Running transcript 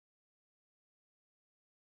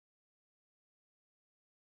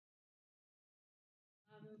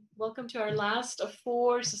Welcome to our last of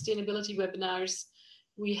 4 sustainability webinars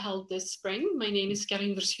we held this spring. My name is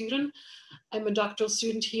Karin Verschuren. I'm a doctoral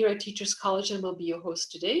student here at Teachers College and will be your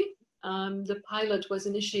host today. The pilot was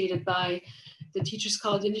initiated by the Teachers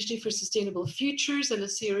College Initiative for Sustainable Futures, and the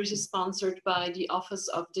series is sponsored by the Office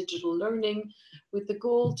of Digital Learning with the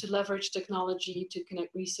goal to leverage technology to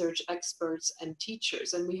connect research experts and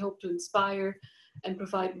teachers. And we hope to inspire and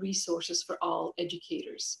provide resources for all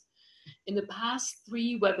educators. In the past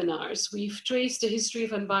 3 webinars, we've traced the history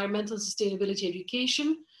of environmental sustainability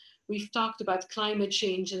education. We've talked about climate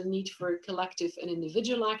change and the need for collective and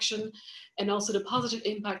individual action, and also the positive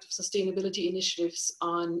impact of sustainability initiatives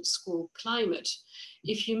on school climate.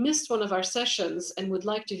 If you missed one of our sessions and would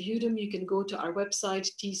like to view them, you can go to our website,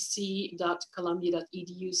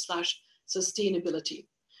 tc.columbia.edu/sustainability.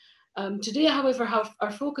 Today, however,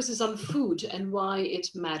 our focus is on food and why it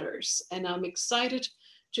matters. And I'm excited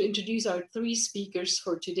to introduce our 3 speakers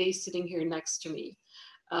for today sitting here next to me.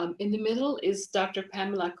 In the middle is Dr.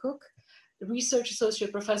 Pam Koch, Research Associate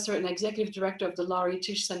Professor and Executive Director of the Laurie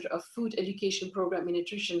Tisch Center of Food Education Program in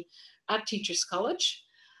Nutrition at Teachers College.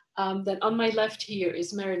 Then on my left here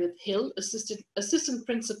is Meredith Hill, Assistant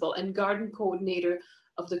Principal and Garden Coordinator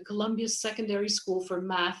of the Columbia Secondary School for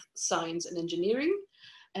Math, Science, and Engineering.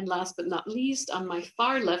 And last but not least, on my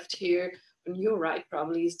far left here, on your right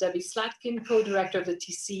probably, is Debi Slatkin, co-director of the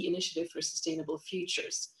TC Initiative for Sustainable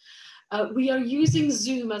Futures. We are using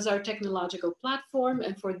Zoom as our technological platform,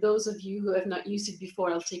 and for those of you who have not used it before,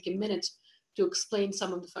 I'll take a minute to explain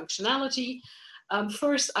some of the functionality.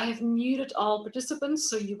 First, I have muted all participants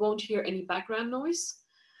so you won't hear any background noise.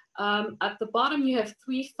 At the bottom, you have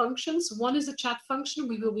 3 functions. One is a chat function.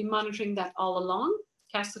 We will be monitoring that all along.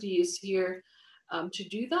 Cassidy is here to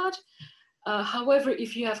do that. However,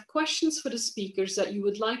 if you have questions for the speakers that you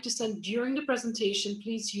would like to send during the presentation,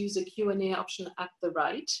 please use the Q&A option at the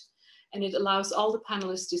right. And it allows all the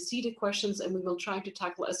panelists to see the questions, and we will try to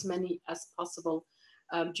tackle as many as possible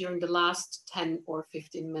during the last 10 or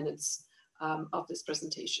 15 minutes of this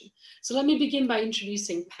presentation. So let me begin by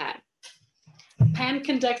introducing Pam. Pam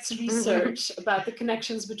conducts research about the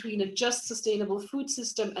connections between a just, sustainable food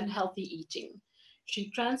system and healthy eating.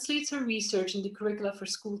 She translates her research into curricula for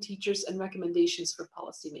school teachers and recommendations for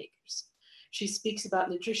policymakers. She speaks about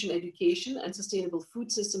nutrition education and sustainable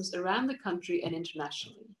food systems around the country and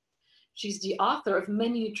internationally. She's the author of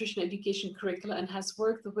many nutrition education curricula and has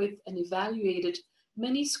worked with and evaluated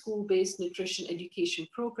many school-based nutrition education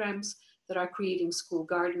programs that are creating school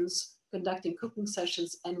gardens, conducting cooking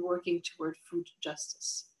sessions, and working toward food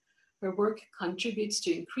justice. Her work contributes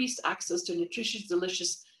to increased access to nutritious,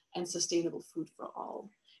 delicious, and sustainable food for all.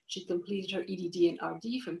 She completed her EDD and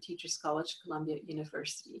RD from Teachers College, Columbia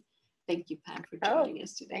University. Thank you, Pam, for joining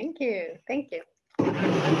us today. Thank you. Thank you.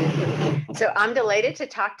 So I'm delighted to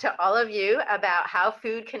talk to all of you about how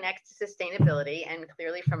food connects to sustainability, and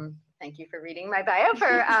clearly thank you for reading my bio,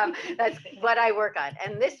 that's what I work on.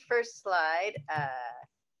 And this first slide,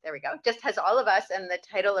 there we go, just has all of us and the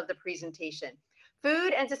title of the presentation.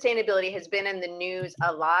 Food and sustainability has been in the news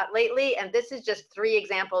a lot lately, and this is just 3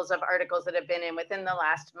 examples of articles that have been in within the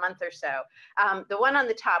last month or so. The one on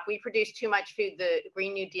the top, "We Produce Too Much Food, the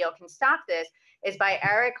Green New Deal Can Stop This," is by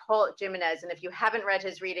Eric Holt Jimenez, and if you haven't read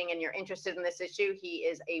his reading and you're interested in this issue, he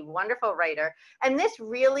is a wonderful writer. And this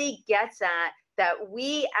really gets at that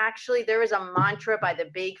there is a mantra by the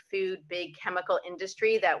big food, big chemical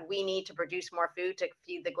industry that we need to produce more food to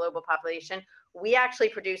feed the global population. We actually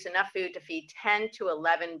produce enough food to feed 10 to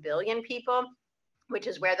 11 billion people, which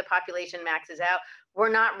is where the population maxes out. We're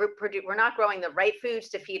not growing the right foods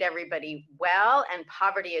to feed everybody well, and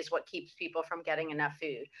poverty is what keeps people from getting enough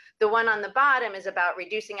food. The one on the bottom is about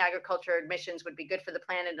reducing agriculture emissions would be good for the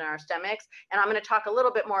planet and our stomachs. And I'm going to talk a little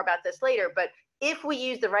bit more about this later, but if we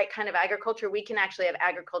use the right kind of agriculture, we can actually have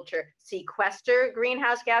agriculture sequester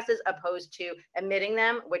greenhouse gases opposed to emitting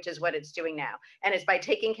them, which is what it's doing now. And it's by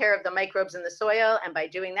taking care of the microbes in the soil, and by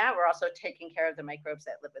doing that, we're also taking care of the microbes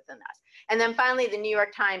that live within us. And then finally, the New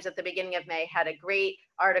York Times at the beginning of May had a great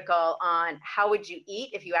article on how would you eat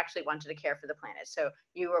if you actually wanted to care for the planet. So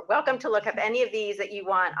you are welcome to look up any of these that you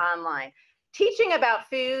want online. Teaching about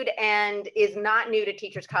food is not new to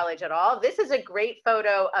Teachers College at all. This is a great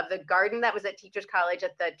photo of the garden that was at Teachers College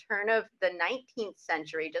at the turn of the 19th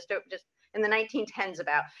century, just in the 1910s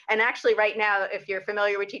about. And actually right now, if you're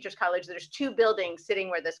familiar with Teachers College, there's 2 buildings sitting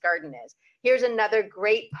where this garden is. Here's another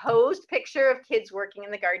great posed picture of kids working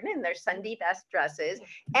in the garden in their Sunday best dresses.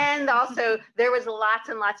 And also there was lots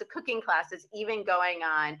and lots of cooking classes even going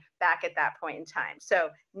on back at that point in time. So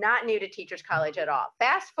not new to Teachers College at all.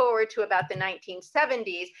 Fast forward to about the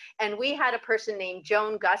 1970s, and we had a person named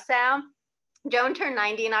Joan Gussow Joan turned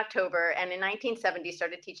 90 in October, and in 1970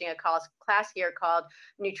 started teaching a class here called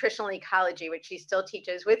Nutritional Ecology, which she still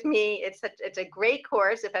teaches with me. It's a great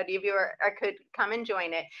course if any of you could come and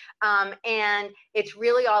join it. And it's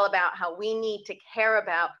really all about how we need to care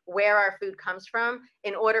about where our food comes from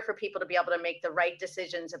in order for people to be able to make the right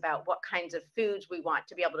decisions about what kinds of foods we want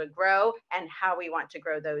to be able to grow and how we want to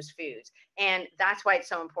grow those foods. And that's why it's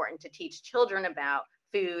so important to teach children about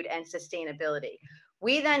food and sustainability.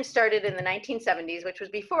 We then started in the 1970s, which was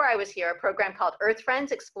before I was here, a program called Earth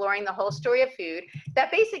Friends, exploring the whole story of food that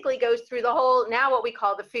basically goes through the whole, now what we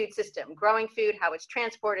call the food system, growing food, how it's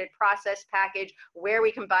transported, processed, packaged, where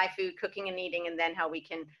we can buy food, cooking and eating, and then how we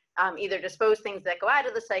can either dispose things that go out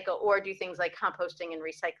of the cycle or do things like composting and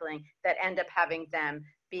recycling that end up having them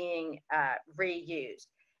being reused.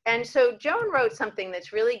 And so Joan wrote something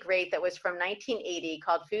that's really great that was from 1980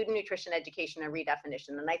 called Food and Nutrition Education and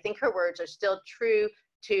Redefinition. And I think her words are still true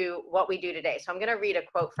to what we do today. So I'm going to read a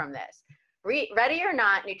quote from this. Ready or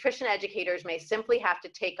not, nutrition educators may simply have to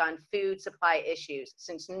take on food supply issues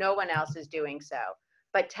since no one else is doing so.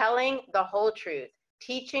 But telling the whole truth,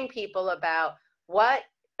 teaching people about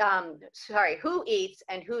who eats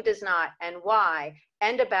and who does not and why,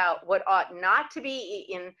 and about what ought not to be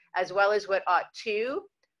eaten as well as what ought to,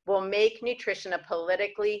 will make nutrition a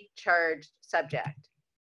politically charged subject.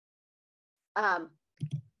 A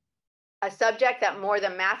subject that more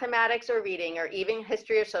than mathematics or reading or even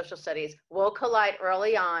history or social studies will collide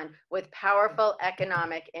early on with powerful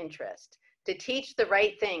economic interest. To teach the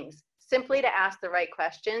right things, simply to ask the right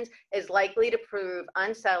questions, is likely to prove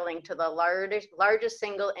unsettling to the largest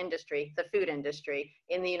single industry, the food industry,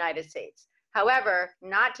 in the United States. However,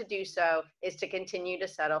 not to do so is to continue to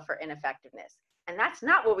settle for ineffectiveness. And that's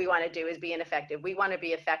not what we want to do, is be ineffective. We want to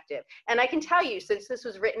be effective. And I can tell you, since this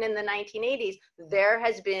was written in the 1980s, there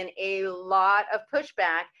has been a lot of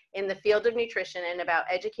pushback in the field of nutrition and about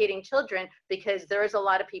educating children, because there is a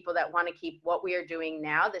lot of people that want to keep what we are doing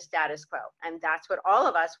now, the status quo. And that's what all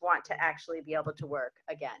of us want to actually be able to work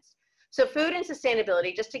against. So food and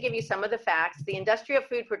sustainability, just to give you some of the facts, the industry of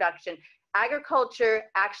food production, agriculture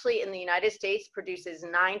actually in the United States produces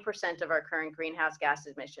 9% of our current greenhouse gas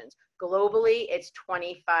emissions. Globally, it's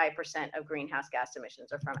 25% of greenhouse gas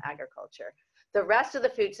emissions are from agriculture. The rest of the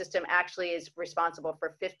food system actually is responsible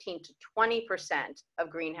for 15 to 20% of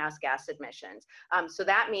greenhouse gas emissions. So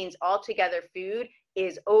that means altogether food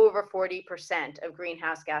is over 40% of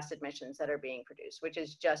greenhouse gas emissions that are being produced, which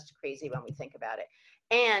is just crazy when we think about it.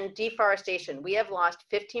 And deforestation, we have lost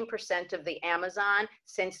 15% of the Amazon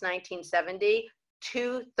since 1970.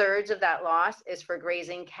 2/3 of that loss is for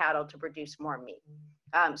grazing cattle to produce more meat.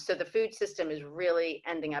 So the food system is really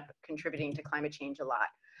ending up contributing to climate change a lot.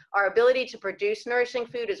 Our ability to produce nourishing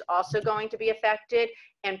food is also going to be affected,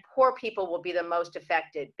 and poor people will be the most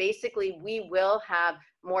affected. Basically, we will have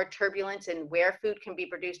more turbulence in where food can be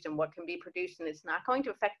produced and what can be produced, and it's not going to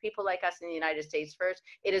affect people like us in the United States first.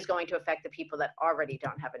 It is going to affect the people that already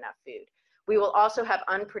don't have enough food. We will also have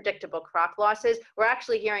unpredictable crop losses. We're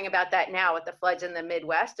actually hearing about that now with the floods in the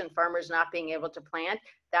Midwest and farmers not being able to plant.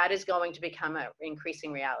 That is going to become an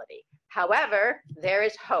increasing reality. However, there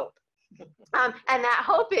is hope. And that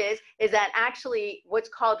hope is that actually what's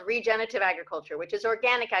called regenerative agriculture, which is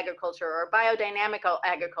organic agriculture or biodynamic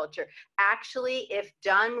agriculture, actually, if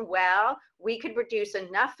done well, we could produce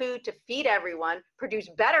enough food to feed everyone, produce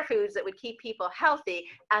better foods that would keep people healthy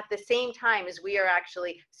at the same time as we are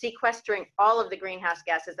actually sequestering all of the greenhouse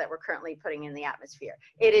gases that we're currently putting in the atmosphere.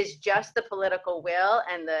 It is just the political will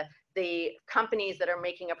and the companies that are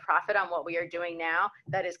making a profit on what we are doing now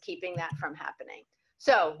that is keeping that from happening.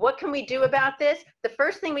 So what can we do about this? The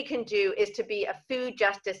first thing we can do is to be a food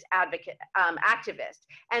justice advocate, activist.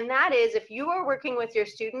 And that is, if you are working with your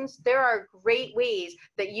students, there are great ways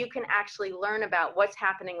that you can actually learn about what's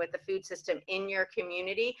happening with the food system in your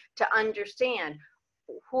community to understand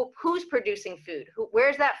who's producing food,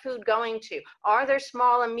 where's that food going to? Are there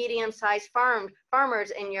small and medium-sized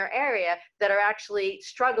farmers in your area that are actually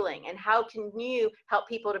struggling? And how can you help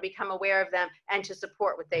people to become aware of them and to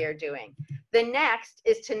support what they are doing? The next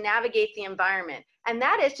is to navigate the environment. And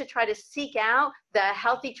that is to try to seek out the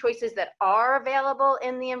healthy choices that are available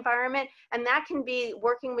in the environment. And that can be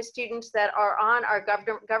working with students that are on our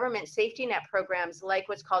government safety net programs, like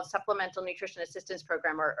what's called Supplemental Nutrition Assistance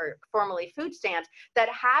Program, or formerly food stamps, that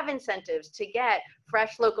have incentives to get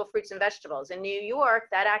fresh local fruits and vegetables. In New York,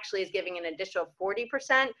 that actually is giving an additional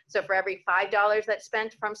 40%. So for every $5 that's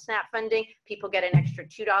spent from SNAP funding, people get an extra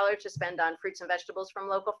 $2 to spend on fruits and vegetables from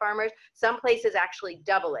local farmers. Some places actually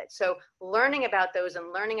double it. So learning about about those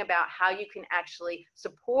and learning about how you can actually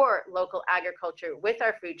support local agriculture with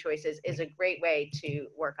our food choices is a great way to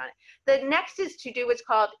work on it. The next is to do what's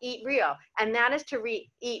called eat real, and that is to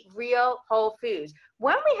eat real whole foods.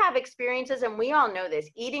 When we have experiences, and we all know this,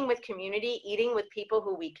 eating with community, eating with people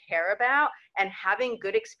who we care about, and having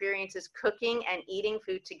good experiences cooking and eating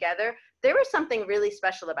food together, there is something really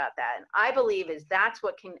special about that. And I believe that's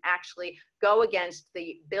what can actually go against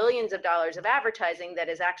the billions of dollars of advertising that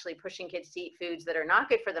is actually pushing kids to eat foods that are not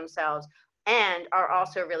good for themselves and are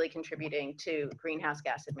also really contributing to greenhouse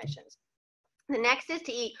gas emissions. The next is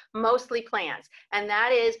to eat mostly plants, and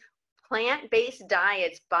that is plant-based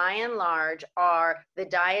diets, by and large, are the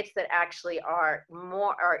diets that actually are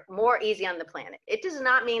more easy on the planet. It does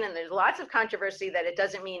not mean, and there's lots of controversy, that it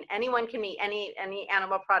doesn't mean anyone can eat any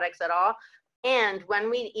animal products at all. And when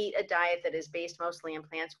we eat a diet that is based mostly in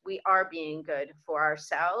plants, we are being good for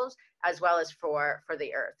ourselves as well as for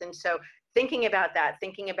the earth. And so thinking about that,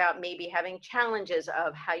 thinking about maybe having challenges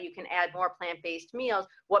of how you can add more plant-based meals,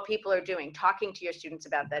 what people are doing, talking to your students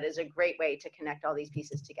about that is a great way to connect all these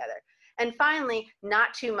pieces together. And finally,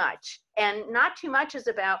 not too much. And not too much is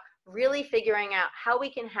about really figuring out how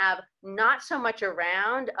we can have not so much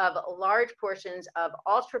around of large portions of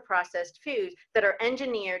ultra-processed foods that are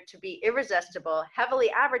engineered to be irresistible,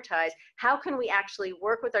 heavily advertised. How can we actually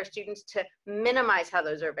work with our students to minimize how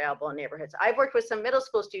those are available in neighborhoods? I've worked with some middle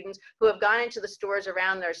school students who have gone into the stores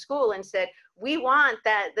around their school and said, we want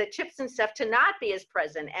the chips and stuff to not be as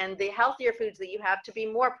present and the healthier foods that you have to be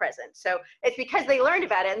more present. So it's because they learned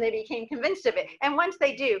about it and they became convinced of it. And once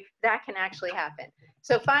they do, that can actually happen.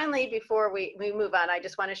 So finally, before we move on, I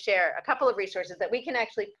just want to share a couple of resources that we can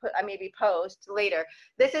actually maybe post later.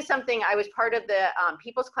 This is something I was part of the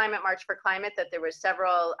People's Climate March for Climate that there was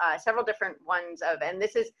several different ones of, and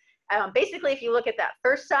this is basically, if you look at that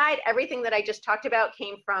first side, everything that I just talked about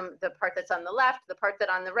came from the part that's on the left. The part that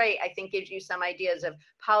on the right, I think, gives you some ideas of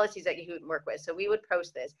policies that you would work with. So we would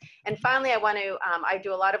post this. And finally, I want to, I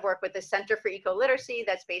do a lot of work with the Center for Eco-Literacy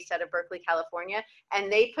that's based out of Berkeley, California. And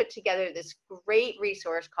they put together this great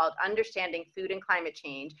resource called Understanding Food and Climate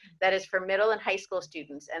Change that is for middle and high school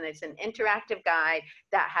students. And it's an interactive guide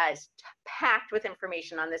that has packed with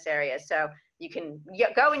information on this area. So you can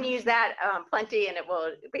go and use that plenty, and it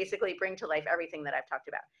will basically bring to life everything that I've talked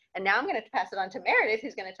about. And now I'm going to pass it on to Meredith,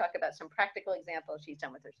 who's going to talk about some practical examples she's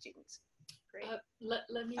done with her students. Great.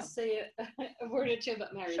 Let me say a word or two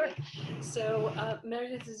about Meredith. Sure. So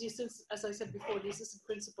Meredith is, as I said before, the assistant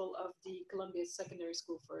principal of the Columbia Secondary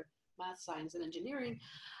School for Math, Science, and Engineering.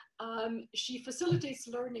 She facilitates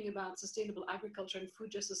learning about sustainable agriculture and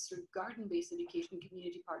food justice through garden-based education,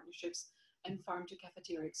 community partnerships, and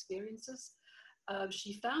farm-to-cafeteria experiences.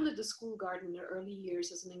 She founded the school garden in her early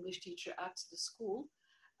years as an English teacher at the school,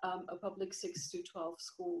 a public 6 to 12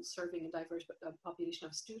 school serving a diverse population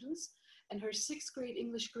of students. And her 6th grade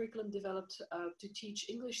English curriculum developed to teach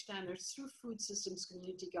English standards through food systems,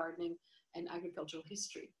 community gardening, and agricultural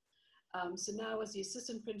history. So now as the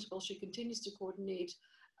assistant principal, she continues to coordinate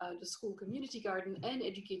the school community garden and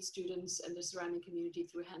educate students and the surrounding community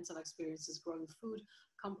through hands-on experiences growing food,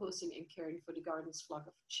 composting, and caring for the garden's flock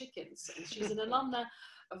of chickens. And she's an alumna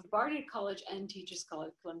of Barnard College and Teachers College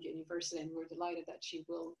at Columbia University, and we're delighted that she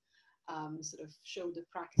will sort of show the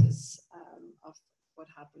practice of what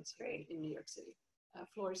happens here in New York City.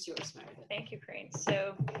 Floor is yours, Meredith. Thank you, Corinne.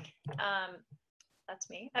 So that's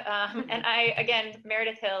me. And I, again,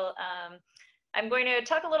 Meredith Hill, I'm going to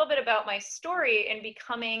talk a little bit about my story in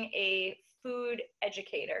becoming a food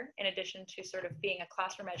educator, in addition to sort of being a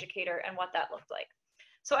classroom educator and what that looked like.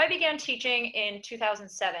 So I began teaching in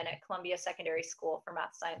 2007 at Columbia Secondary School for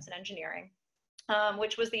Math, Science, and Engineering,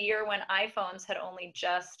 which was the year when iPhones had only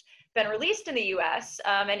just been released in the US.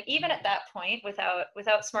 And even at that point,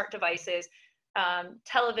 without smart devices,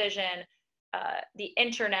 television, the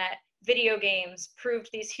internet, video games proved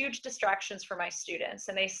these huge distractions for my students,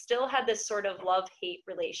 and they still had this sort of love-hate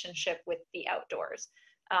relationship with the outdoors.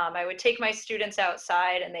 I would take my students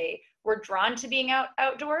outside and they were drawn to being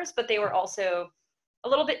outdoors, but they were also a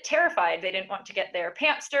little bit terrified. They didn't want to get their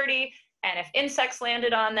pants dirty, and if insects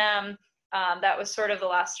landed on them, that was sort of the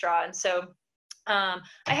last straw. And so I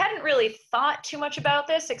hadn't really thought too much about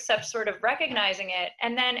this except sort of recognizing it,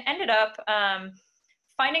 and then ended up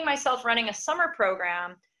finding myself running a summer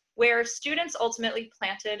program where students ultimately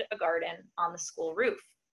planted a garden on the school roof.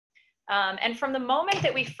 And from the moment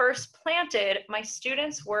that we first planted, my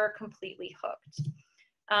students were completely hooked.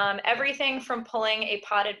 Everything from pulling a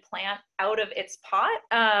potted plant out of its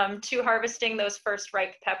pot to harvesting those first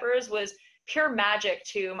ripe peppers was pure magic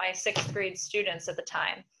to my 6th grade students at the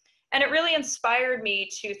time. And it really inspired me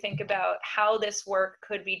to think about how this work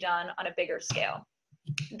could be done on a bigger scale.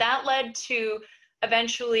 That led to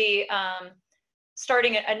eventually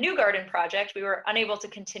starting a new garden project. We were unable to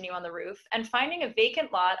continue on the roof, and finding a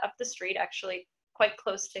vacant lot up the street, actually quite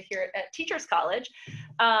close to here at Teachers College,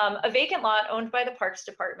 a vacant lot owned by the Parks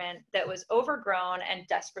Department that was overgrown and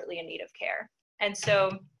desperately in need of care. And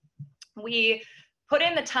so we put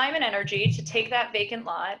in the time and energy to take that vacant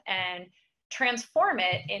lot and transform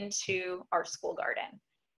it into our school garden.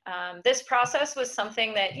 This process was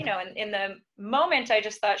something that, you know, in the moment, I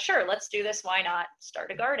just thought, sure, let's do this. Why not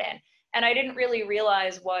start a garden? And I didn't really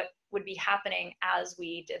realize what would be happening as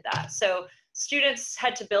we did that. So students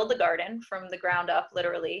had to build the garden from the ground up,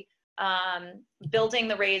 literally, building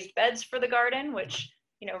the raised beds for the garden, which,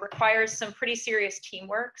 you know, requires some pretty serious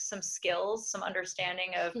teamwork, some skills, some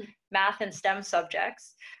understanding of math and STEM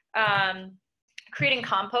subjects, creating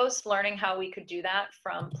compost, learning how we could do that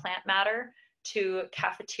from plant matter to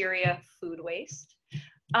cafeteria food waste,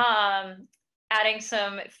 adding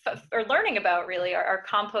some, or learning about really our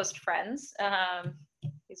compost friends,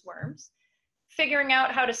 these worms, figuring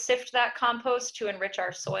out how to sift that compost to enrich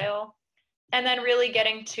our soil, and then really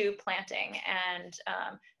getting to planting and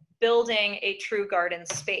building a true garden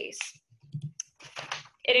space.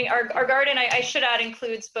 Our garden, I should add,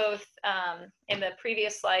 includes both, in the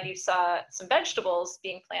previous slide, you saw some vegetables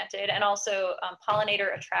being planted and also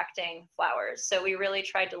pollinator attracting flowers. So we really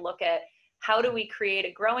tried to look at how do we create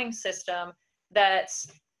a growing system that's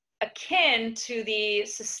akin to the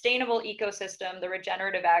sustainable ecosystem, the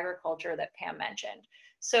regenerative agriculture that Pam mentioned.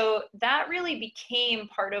 So that really became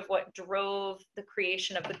part of what drove the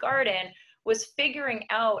creation of the garden, was figuring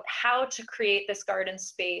out how to create this garden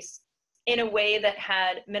space in a way that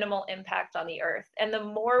had minimal impact on the earth. And the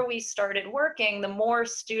more we started working, the more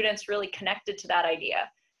students really connected to that idea.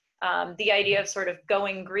 The idea of sort of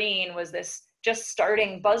going green was this just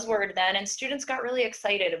starting buzzword then, and students got really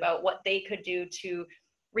excited about what they could do to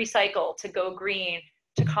recycle, to go green,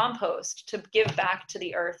 to compost, to give back to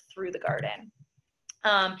the earth through the garden.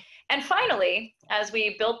 And finally, as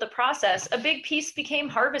we built the process, a big piece became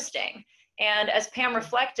harvesting. And as Pam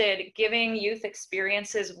reflected, giving youth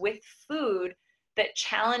experiences with food that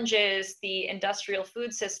challenges the industrial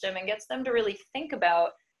food system and gets them to really think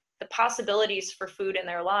about the possibilities for food in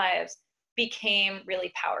their lives became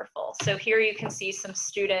really powerful. So here you can see some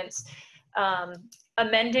students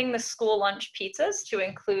amending the school lunch pizzas to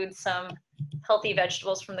include some healthy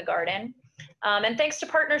vegetables from the garden. And thanks to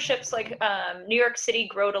partnerships like New York City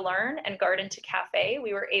Grow to Learn and Garden to Cafe,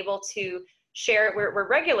 we were able to share, we're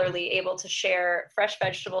regularly able to share fresh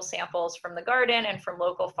vegetable samples from the garden and from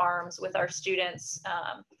local farms with our students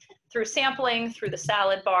through sampling, through the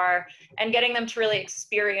salad bar, and getting them to really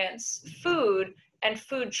experience food and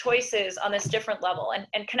food choices on this different level.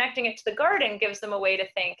 And connecting it to the garden gives them a way to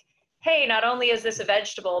think, hey, not only is this a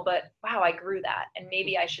vegetable, but wow, I grew that, and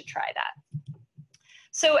maybe I should try that.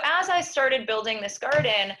 So as I started building this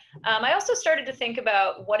garden, I also started to think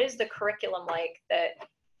about what is the curriculum like that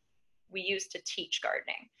we use to teach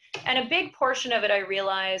gardening. And a big portion of it, I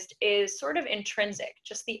realized, is sort of intrinsic.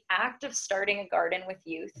 Just the act of starting a garden with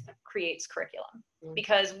youth creates curriculum.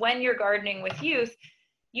 Because when you're gardening with youth,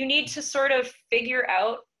 you need to sort of figure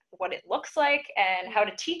out what it looks like and how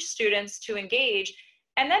to teach students to engage.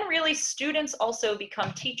 And then really students also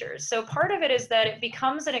become teachers. So part of it is that it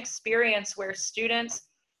becomes an experience where students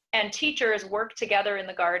and teachers work together in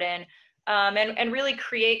the garden and really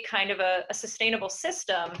create kind of a sustainable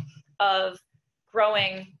system of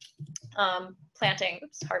growing, planting,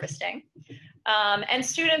 harvesting. And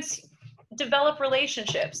students develop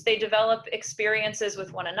relationships. They develop experiences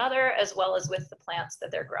with one another as well as with the plants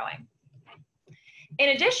that they're growing. In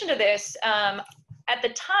addition to this, at the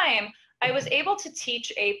time, I was able to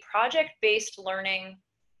teach a project-based learning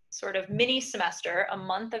sort of mini semester, a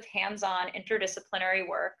month of hands-on interdisciplinary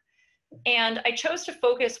work. And I chose to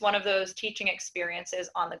focus one of those teaching experiences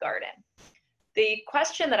on the garden. The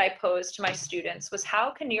question that I posed to my students was,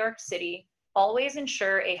 how can New York City always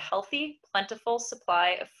ensure a healthy, plentiful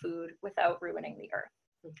supply of food without ruining the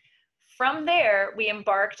earth? From there, we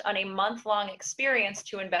embarked on a month-long experience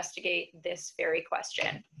to investigate this very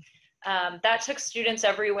question. That took students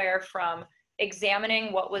everywhere from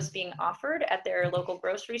examining what was being offered at their local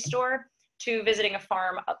grocery store to visiting a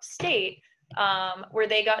farm upstate where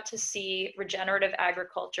they got to see regenerative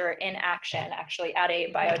agriculture in action, actually at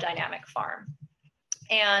a biodynamic farm.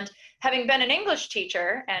 And having been an English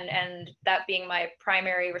teacher and that being my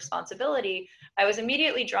primary responsibility, I was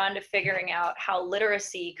immediately drawn to figuring out how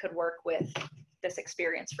literacy could work with this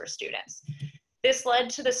experience for students. This led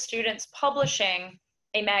to the students publishing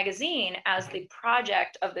a magazine as the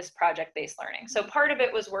project of this project-based learning. So part of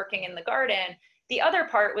it was working in the garden. The other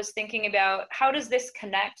part was thinking about how does this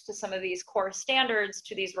connect to some of these core standards,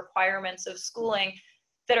 to these requirements of schooling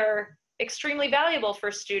that are extremely valuable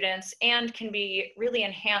for students and can be really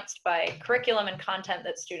enhanced by curriculum and content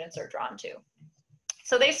that students are drawn to.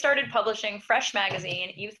 So they started publishing Fresh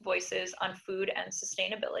Magazine, Youth Voices on Food and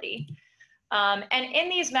Sustainability. And in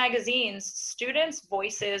these magazines, students'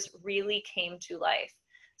 voices really came to life.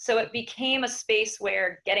 So it became a space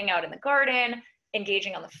where getting out in the garden,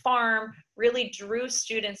 engaging on the farm, really drew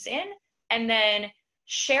students in, and then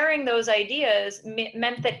sharing those ideas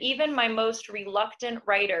meant that even my most reluctant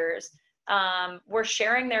writers were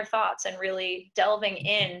sharing their thoughts and really delving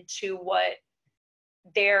into what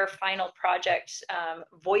their final project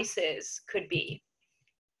voices could be.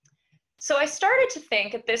 So I started to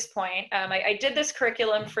think at this point, I did this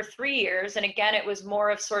curriculum for 3 years, and again, it was more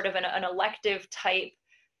of sort of an elective type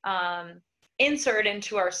insert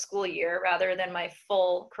into our school year rather than my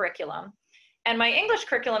full curriculum. And my English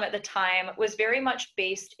curriculum at the time was very much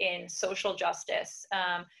based in social justice.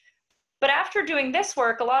 But after doing this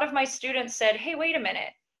work, a lot of my students said, hey, wait a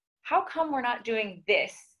minute, how come we're not doing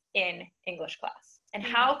this in English class? And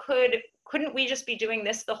how couldn't we just be doing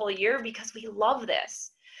this the whole year, because we love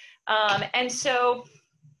this? And so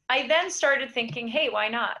I then started thinking, hey, why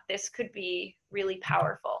not? This could be really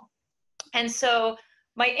powerful. And so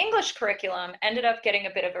my English curriculum ended up getting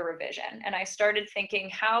a bit of a revision, and I started thinking,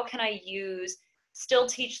 how can I still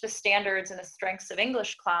teach the standards and the strengths of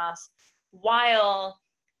English class while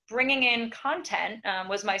bringing in content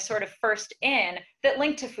was my sort of first in that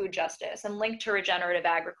linked to food justice and linked to regenerative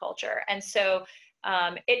agriculture. And so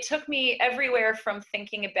it took me everywhere from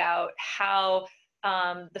thinking about how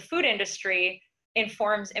the food industry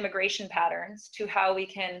informs immigration patterns to how we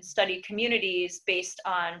can study communities based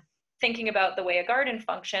on thinking about the way a garden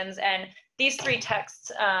functions. And these 3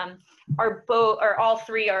 texts all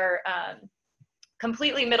 3 are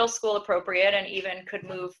completely middle school appropriate and even could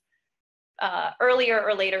move earlier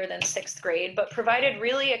or later than 6th grade, but provided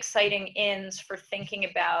really exciting ins for thinking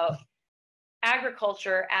about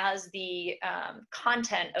agriculture as the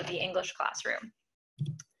content of the English classroom.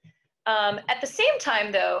 At the same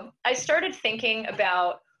time, though, I started thinking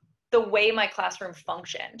about the way my classroom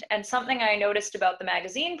functioned. And something I noticed about the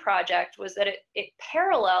magazine project was that it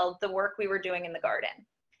paralleled the work we were doing in the garden.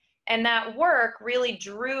 And that work really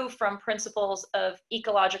drew from principles of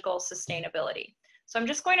ecological sustainability. So I'm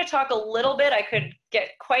just going to talk a little bit. I could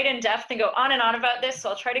get quite in depth and go on and on about this, so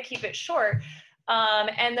I'll try to keep it short.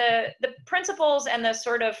 And the principles and the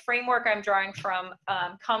sort of framework I'm drawing from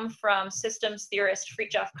come from systems theorist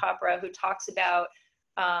Fritjof Capra, who talks about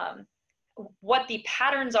what the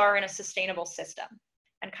patterns are in a sustainable system,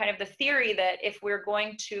 and kind of the theory that if we're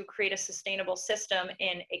going to create a sustainable system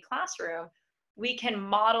in a classroom, we can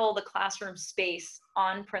model the classroom space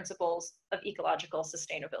on principles of ecological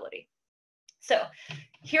sustainability. So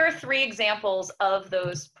here are 3 examples of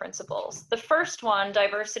those principles. The first one,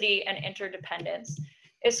 diversity and interdependence,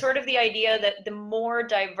 is sort of the idea that the more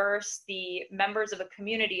diverse the members of a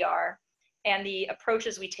community are and the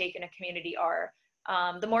approaches we take in a community are,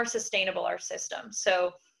 the more sustainable our system.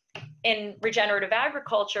 So in regenerative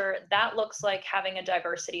agriculture, that looks like having a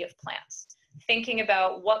diversity of plants, thinking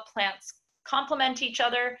about what plants complement each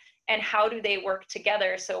other and how do they work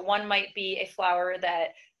together. So one might be a flower that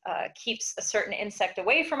keeps a certain insect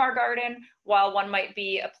away from our garden, while one might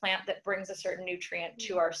be a plant that brings a certain nutrient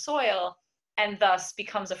to our soil and thus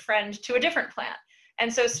becomes a friend to a different plant.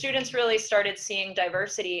 And so students really started seeing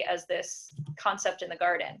diversity as this concept in the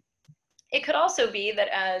garden. It could also be that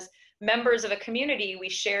as members of a community, we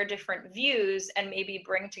share different views and maybe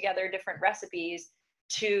bring together different recipes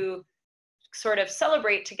to sort of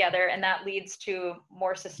celebrate together, and that leads to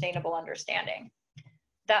more sustainable understanding.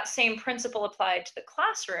 That same principle applied to the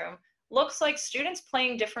classroom looks like students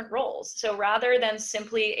playing different roles. So rather than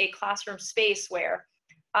simply a classroom space where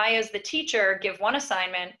I, as the teacher, give one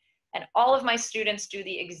assignment and all of my students do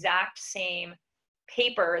the exact same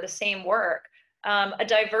paper, the same work, a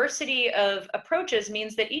diversity of approaches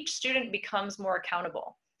means that each student becomes more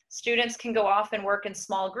accountable. Students can go off and work in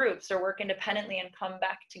small groups or work independently and come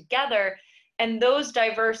back together. And those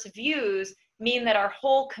diverse views mean that our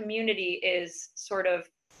whole community is sort of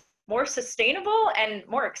more sustainable and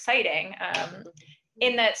more exciting,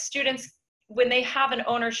 in that students, when they have an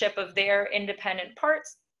ownership of their independent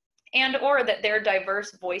parts and or that their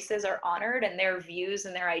diverse voices are honored and their views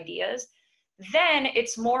and their ideas, then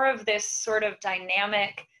it's more of this sort of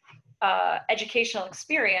dynamic educational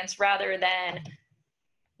experience rather than,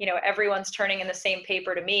 you know, everyone's turning in the same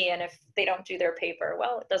paper to me, and if they don't do their paper,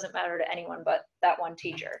 well, it doesn't matter to anyone but that one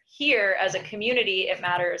teacher. Here, as a community, it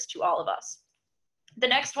matters to all of us. The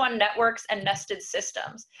next one, networks and nested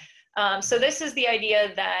systems. So this is the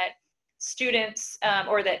idea that students,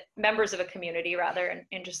 or that members of a community rather,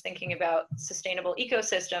 and just thinking about sustainable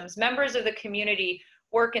ecosystems, members of the community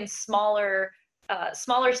work in smaller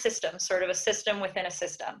systems, sort of a system within a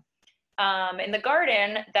system. In the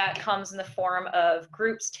garden, that comes in the form of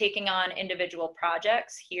groups taking on individual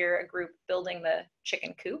projects. Here, a group building the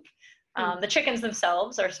chicken coop. The chickens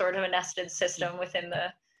themselves are sort of a nested system within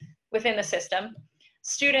the system.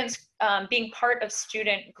 Students being part of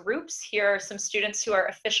student groups. Here are some students who are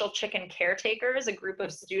official chicken caretakers, a group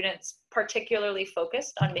of students particularly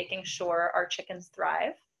focused on making sure our chickens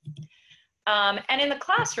thrive. And in the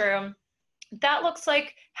classroom, that looks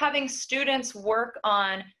like having students work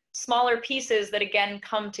on smaller pieces that again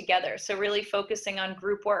come together. So really focusing on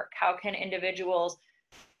group work. How can individuals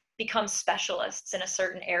become specialists in a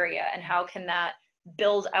certain area, and how can that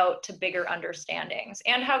build out to bigger understandings?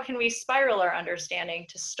 And how can we spiral our understanding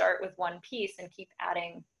to start with one piece and keep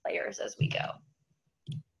adding layers as we go?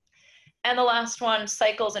 And the last one,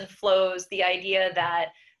 cycles and flows, the idea that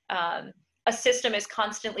a system is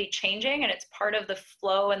constantly changing, and it's part of the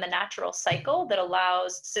flow and the natural cycle that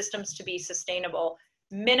allows systems to be sustainable,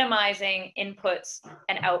 minimizing inputs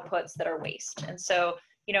and outputs that are waste. And so,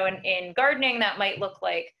 you know, in gardening, that might look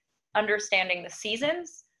like understanding the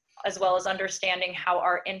seasons, as well as understanding how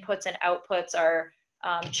our inputs and outputs are.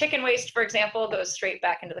 Chicken waste, for example, goes straight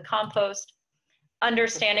back into the compost.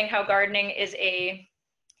 Understanding how gardening is a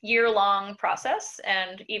year-long process,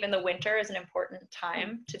 and even the winter is an important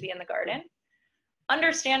time to be in the garden.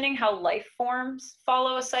 Understanding how life forms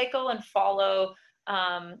follow a cycle and follow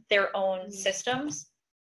their own systems.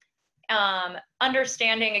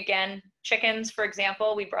 Understanding, again, chickens, for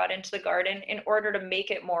example, we brought into the garden in order to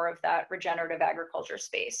make it more of that regenerative agriculture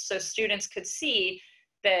space. So students could see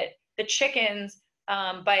that the chickens,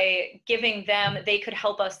 by giving them, they could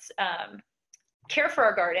help us care for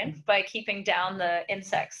our garden by keeping down the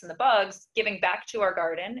insects and the bugs, giving back to our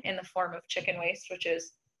garden in the form of chicken waste, which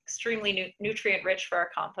is extremely nutrient rich for our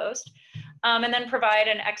compost, and then provide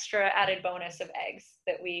an extra added bonus of eggs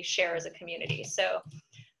that we share as a community. So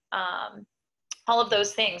all of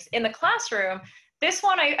those things. In the classroom, this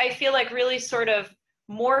one I feel like really sort of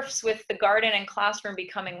morphs with the garden and classroom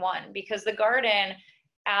becoming one, because the garden,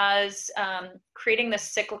 as creating this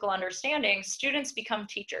cyclical understanding, students become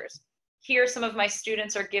teachers. Here, some of my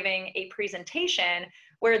students are giving a presentation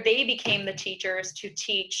where they became the teachers to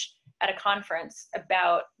teach at a conference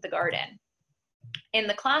about the garden. In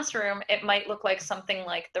the classroom, it might look like something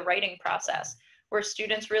like the writing process, where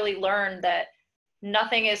students really learn that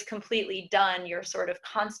nothing is completely done. You're sort of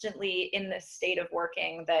constantly in this state of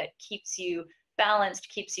working that keeps you balanced,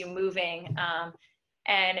 keeps you moving,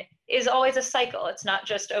 and is always a cycle. It's not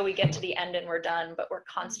just, oh, we get to the end and we're done, but we're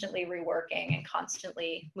constantly reworking and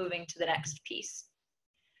constantly moving to the next piece.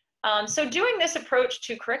 So doing this approach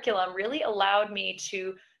to curriculum really allowed me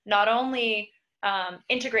to not only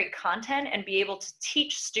integrate content and be able to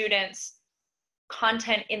teach students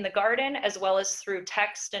content in the garden, as well as through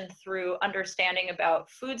text and through understanding about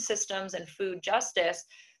food systems and food justice,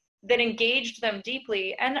 that engaged them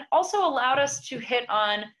deeply, and also allowed us to hit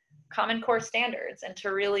on Common Core standards and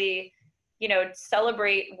to really, you know,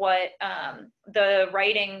 celebrate what the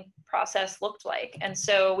writing process looked like. And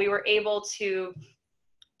so we were able to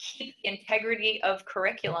keep the integrity of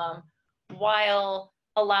curriculum while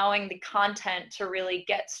allowing the content to really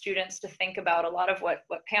get students to think about a lot of what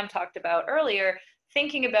Pam talked about earlier,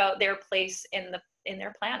 thinking about their place in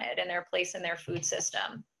their planet and their place in their food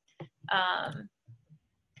system.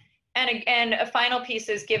 And again, a final piece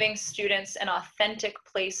is giving students an authentic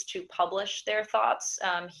place to publish their thoughts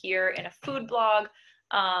here in a food blog,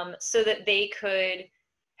 so that they could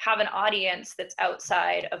have an audience that's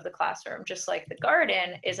outside of the classroom, just like the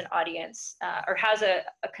garden is an audience or has a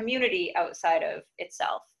community outside of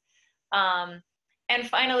itself. And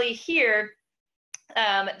finally here,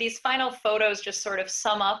 these final photos just sort of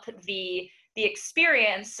sum up the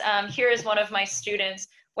experience. Here is one of my students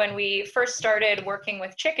when we first started working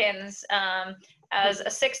with chickens as a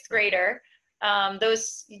 6th grader.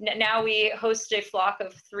 Now we host a flock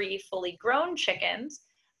of 3 fully grown chickens.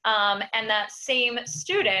 And that same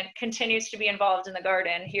student continues to be involved in the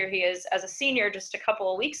garden. Here he is as a senior just a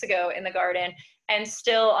couple of weeks ago in the garden, and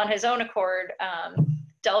still on his own accord,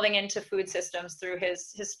 delving into food systems through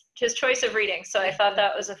his choice of reading. So I thought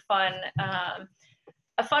that was a fun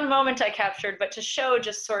moment I captured, but to show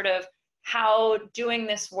just sort of how doing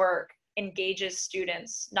this work engages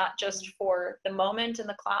students, not just for the moment in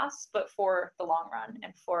the class, but for the long run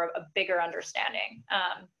and for a bigger understanding.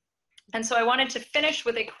 And so I wanted to finish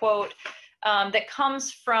with a quote that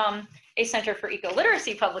comes from a Center for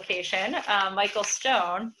Eco-Literacy publication, Michael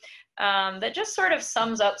Stone, that just sort of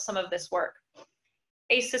sums up some of this work.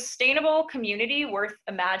 A sustainable community worth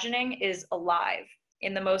imagining is alive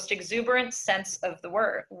in the most exuberant sense of the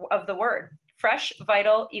word, fresh,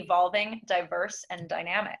 vital, evolving, diverse, and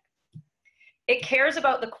dynamic. It cares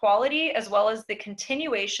about the quality as well as the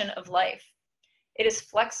continuation of life. It is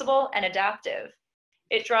flexible and adaptive.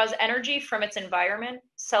 It draws energy from its environment,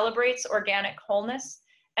 celebrates organic wholeness,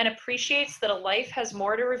 and appreciates that a life has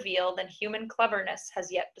more to reveal than human cleverness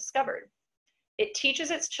has yet discovered. It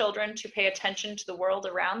teaches its children to pay attention to the world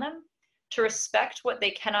around them, to respect what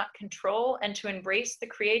they cannot control, and to embrace the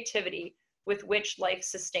creativity with which life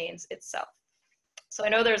sustains itself. So I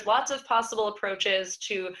know there's lots of possible approaches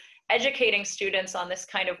to educating students on this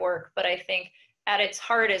kind of work, but I think at its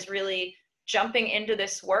heart is really jumping into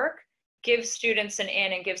this work gives students an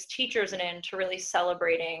in and gives teachers an in to really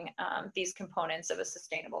celebrating these components of a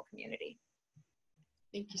sustainable community.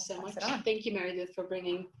 Thank you so much. Thank you, Meredith, for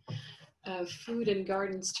bringing food and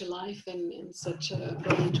gardens to life in such a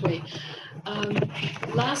brilliant way.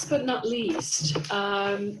 Last but not least,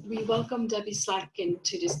 we welcome Debi Slatkin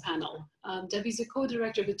to this panel. Debi is a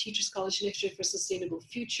co-director of the Teachers College Initiative for Sustainable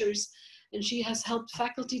Futures, and she has helped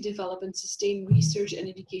faculty develop and sustain research and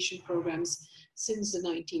education programs since the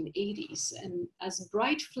 1980s. And as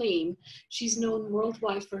Bright Flame, she's known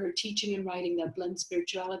worldwide for her teaching and writing that blends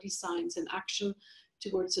spirituality, science, and action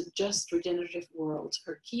towards a just, regenerative world.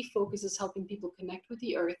 Her key focus is helping people connect with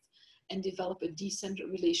the earth and develop a decentered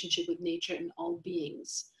relationship with nature and all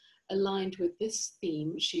beings. Aligned with this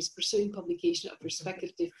theme, she's pursuing publication of her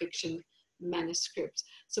speculative fiction manuscript.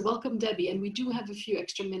 So welcome, Debi, and we do have a few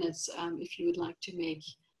extra minutes if you would like to make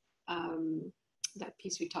that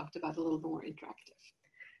piece we talked about a little more interactive.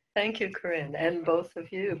 Thank you, Corinne, and both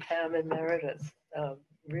of you, Pam and Meredith.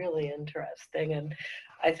 Really interesting, and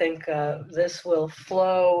I think this will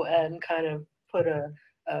flow and kind of put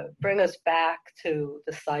bring us back to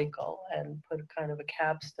the cycle and put a kind of a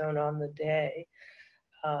capstone on the day.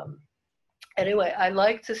 Anyway, I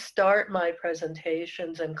like to start my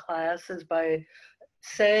presentations and classes by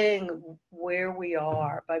saying where we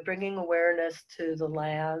are, by bringing awareness to the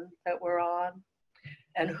land that we're on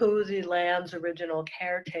and who the land's original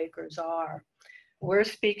caretakers are. We're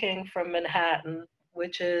speaking from Manhattan,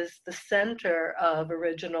 which is the center of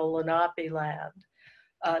original Lenape land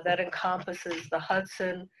that encompasses the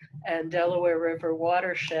Hudson and Delaware River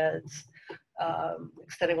watersheds,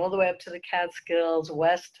 extending all the way up to the Catskills,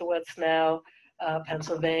 west to what's now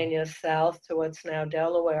Pennsylvania, south to what's now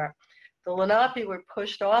Delaware. The Lenape were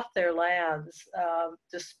pushed off their lands,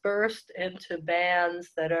 dispersed into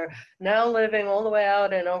bands that are now living all the way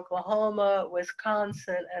out in Oklahoma,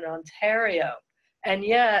 Wisconsin, and Ontario. And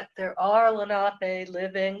yet there are Lenape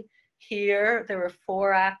living here. There are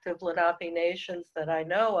 4 active Lenape nations that I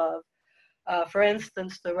know of. For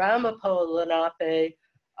instance, the Ramapo Lenape,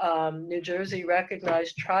 New Jersey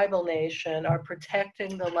recognized tribal nation, are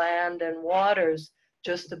protecting the land and waters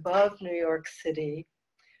just above New York City.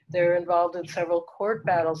 They're involved in several court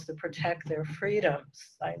battles to protect their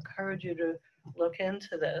freedoms. I encourage you to look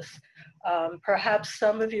into this. Perhaps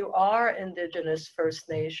some of you are Indigenous First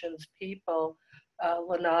Nations people,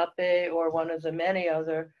 Lenape or one of the many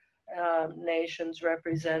other nations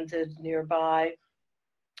represented nearby.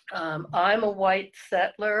 I'm a white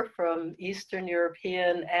settler from Eastern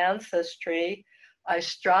European ancestry. I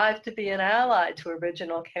strive to be an ally to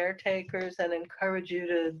original caretakers and encourage you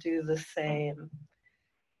to do the same.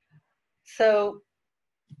 So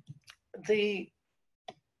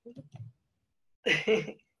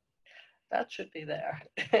that should be there.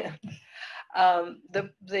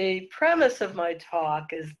 The premise of my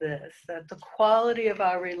talk is this, that the quality of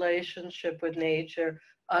our relationship with nature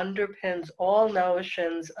underpins all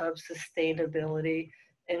notions of sustainability,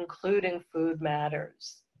 including food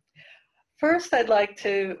matters. First, I'd like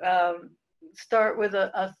to start with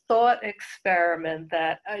a thought experiment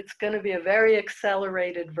that it's going to be a very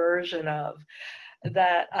accelerated version of,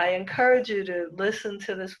 that I encourage you to listen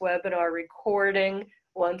to this webinar recording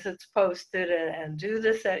once it's posted and do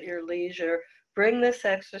this at your leisure. Bring this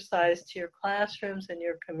exercise to your classrooms and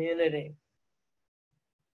your community.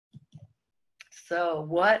 So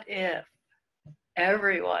what if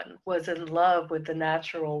everyone was in love with the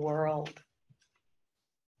natural world?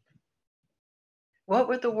 What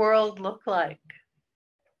would the world look like?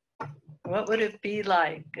 What would it be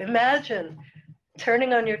like? Imagine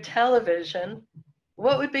turning on your television.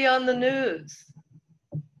 What would be on the news?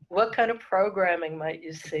 What kind of programming might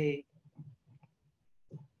you see?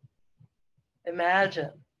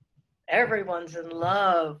 Imagine everyone's in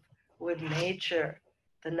love with nature,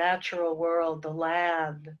 the natural world, the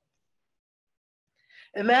land.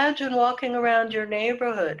 Imagine walking around your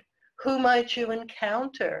neighborhood. Who might you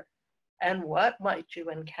encounter? And what might you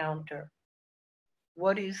encounter?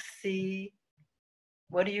 What do you see?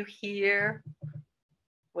 What do you hear?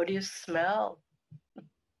 What do you smell?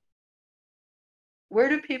 Where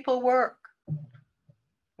do people work?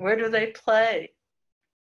 Where do they play?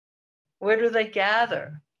 Where do they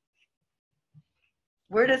gather?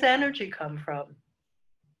 Where does energy come from?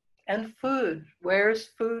 And food, where's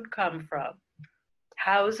food come from?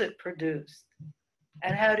 How is it produced?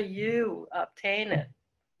 And how do you obtain it?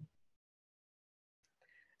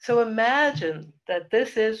 So imagine that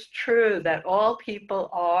this is true, that all people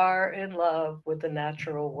are in love with the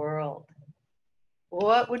natural world.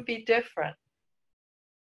 What would be different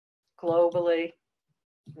globally,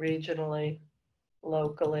 regionally,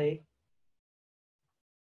 locally?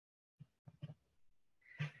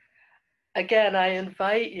 Again, I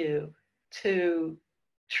invite you to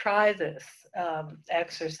try this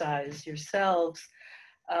exercise yourselves.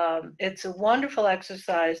 It's a wonderful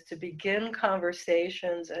exercise to begin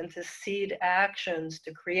conversations and to seed actions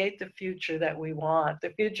to create the future that we want, the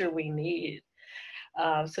future we need.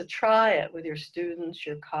 So try it with your students,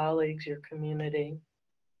 your colleagues, your community.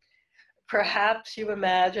 Perhaps you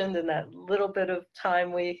imagined in that little bit of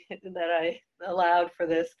time that I allowed for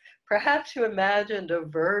this, perhaps you imagined a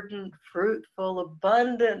verdant, fruitful,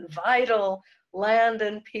 abundant, vital land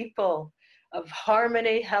and people of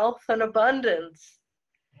harmony, health, and abundance.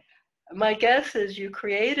 My guess is you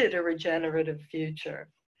created a regenerative future.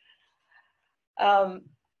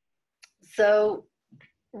 So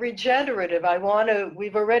regenerative,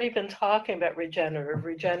 we've already been talking about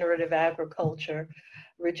regenerative agriculture,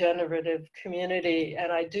 regenerative community,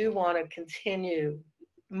 and I do want to continue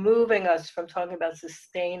moving us from talking about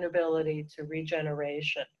sustainability to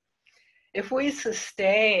regeneration. If we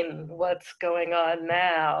sustain what's going on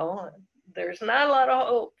now, there's not a lot of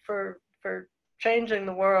hope for changing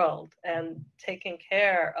the world and taking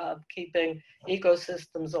care of keeping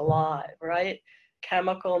ecosystems alive, right?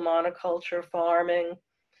 Chemical monoculture farming,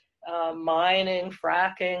 mining,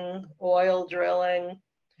 fracking, oil drilling,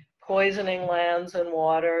 poisoning lands and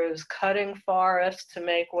waters, cutting forests to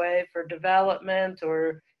make way for development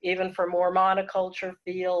or even for more monoculture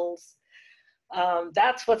fields.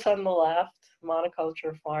 That's what's on the left,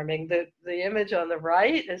 monoculture farming. The image on the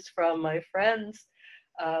right is from my friend's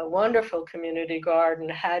wonderful community garden,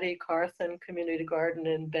 Hattie Carthen Community Garden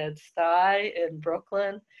in Bed-Stuy in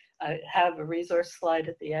Brooklyn. I have a resource slide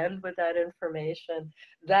at the end with that information.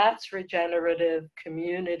 That's regenerative,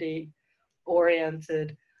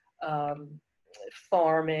 community-oriented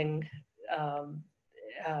farming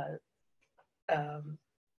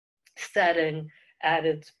setting at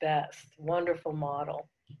its best. Wonderful model.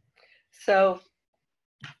 So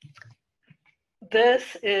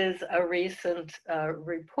this is a recent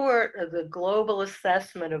report of the Global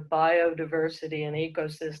Assessment of Biodiversity and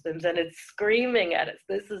Ecosystems, and it's screaming at us.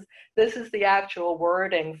 This is the actual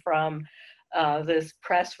wording from this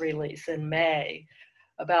press release in May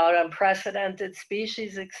about unprecedented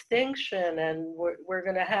species extinction, and we're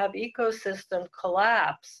going to have ecosystem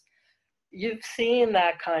collapse. You've seen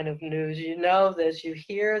that kind of news, you know this, you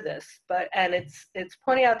hear this, and it's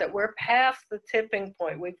pointing out that we're past the tipping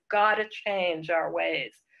point. We've got to change our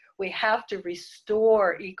ways. We have to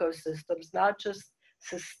restore ecosystems, not just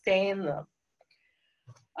sustain them.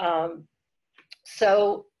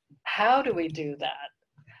 So how do we do that?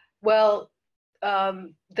 Well,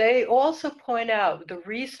 they also point out, the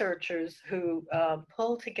researchers who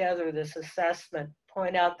pulled together this assessment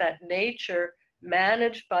point out that nature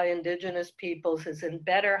managed by indigenous peoples is in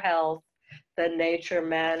better health than nature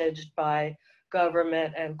managed by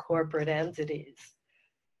government and corporate entities.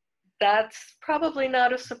 That's probably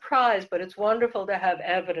not a surprise, but it's wonderful to have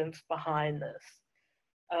evidence behind this.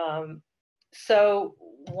 So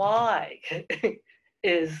why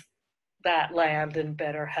is that land in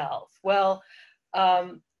better health? Well,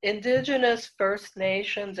 indigenous, First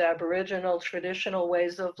Nations, Aboriginal, traditional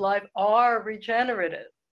ways of life are regenerative.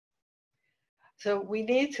 So we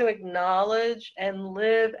need to acknowledge and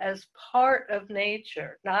live as part of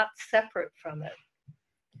nature, not separate from it.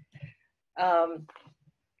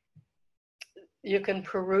 You can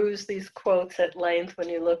peruse these quotes at length when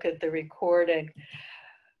you look at the recording,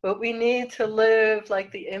 but we need to live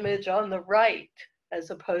like the image on the right, as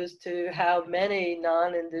opposed to how many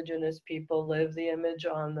non-indigenous people live, the image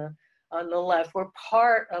on the left. We're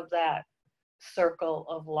part of that circle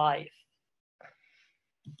of life.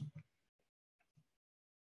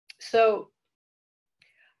 So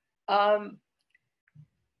I'd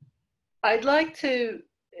like to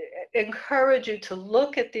encourage you to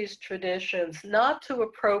look at these traditions, not to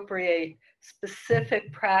appropriate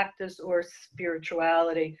specific practice or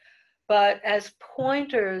spirituality, but as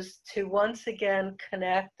pointers to once again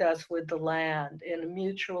connect us with the land in a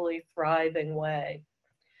mutually thriving way,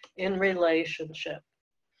 in relationship.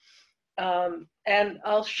 And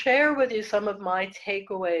I'll share with you some of my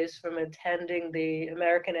takeaways from attending the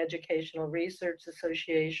American Educational Research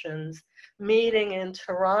Association's meeting in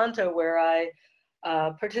Toronto, where I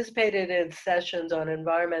participated in sessions on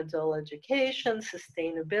environmental education,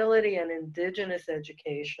 sustainability, and Indigenous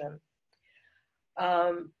education.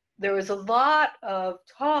 There was a lot of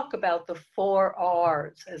talk about the 4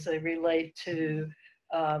 R's as they relate to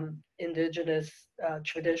Indigenous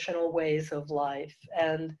traditional ways of life.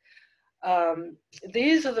 And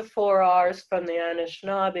these are the 4 R's from the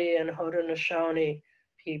Anishinaabe and Haudenosaunee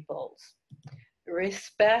peoples: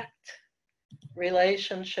 respect,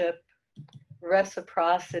 relationship,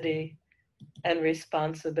 reciprocity, and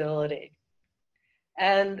responsibility.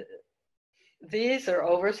 And these are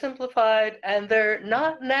oversimplified, and they're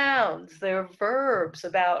not nouns, they're verbs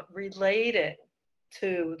about relating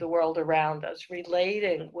to the world around us,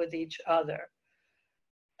 relating with each other.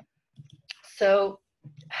 So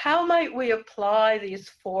how might we apply these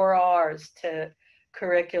 4 R's to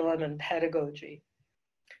curriculum and pedagogy?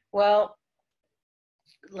 Well,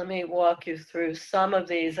 let me walk you through some of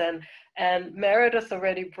these. And Meredith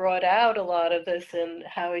already brought out a lot of this in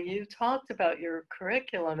how you talked about your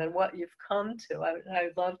curriculum and what you've come to. I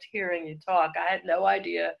loved hearing you talk. I had no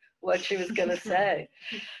idea what she was going to say.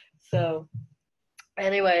 So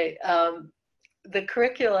anyway, the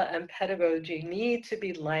curricula and pedagogy need to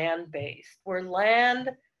be land-based, where land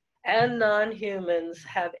and non-humans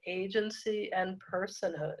have agency and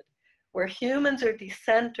personhood, where humans are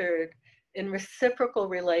decentered in reciprocal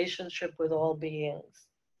relationship with all beings,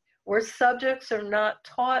 where subjects are not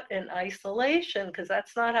taught in isolation, because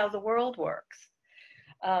that's not how the world works,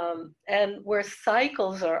 and where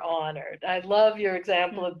cycles are honored. I love your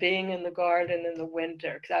example of being in the garden in the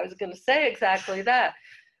winter, because I was going to say exactly that.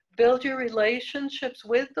 Build your relationships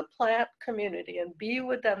with the plant community and be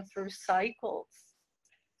with them through cycles,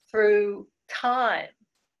 through time.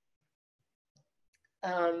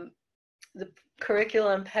 The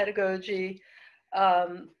curriculum and pedagogy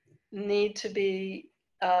need to be,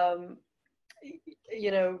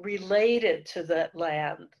 related to that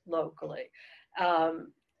land locally.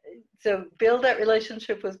 So build that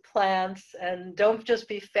relationship with plants, and don't just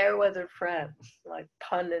be fair-weather friends, like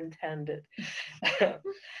pun intended.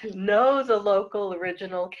 Know the local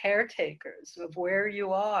original caretakers of where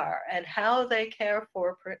you are and how they care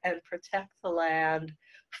for and protect the land.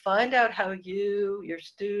 Find out how you, your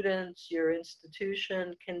students, your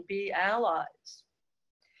institution can be allies.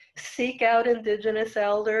 Seek out Indigenous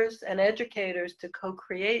elders and educators to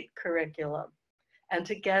co-create curriculum and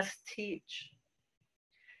to guest teach.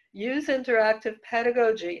 Use interactive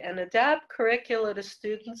pedagogy and adapt curricula to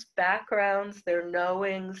students' backgrounds, their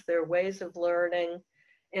knowings, their ways of learning.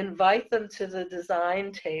 Invite them to the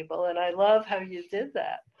design table. And I love how you did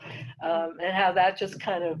that, and how that just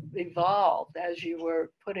kind of evolved as you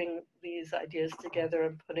were putting these ideas together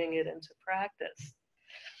and putting it into practice.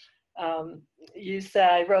 You said,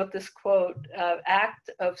 I wrote this quote, act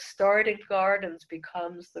of starting gardens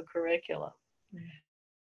becomes the curriculum.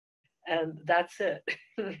 And that's it.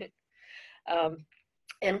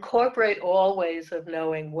 Incorporate all ways of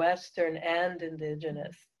knowing, Western and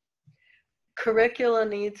Indigenous. Curricula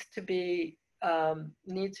needs to be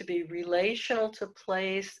relational to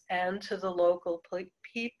place and to the local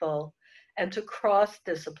people, and to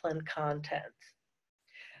cross-discipline content.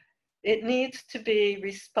 It needs to be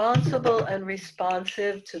responsible and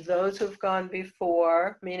responsive to those who've gone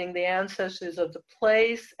before, meaning the ancestors of the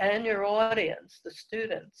place and your audience, the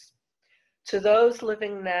students. To those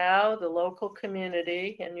living now, the local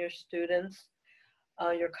community and your students,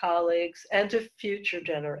 your colleagues, and to future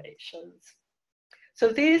generations. So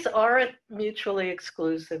these aren't mutually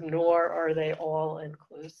exclusive, nor are they all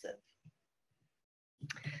inclusive.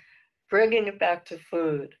 Bringing it back to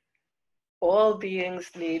food. All beings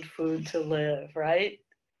need food to live, right?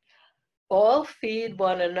 All feed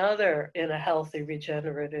one another in a healthy,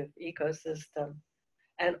 regenerative ecosystem,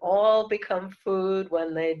 and all become food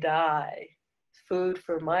when they die. Food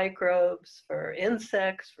for microbes, for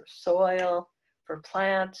insects, for soil, for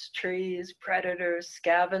plants, trees, predators,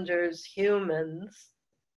 scavengers, humans.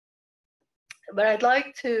 But I'd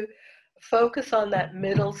like to focus on that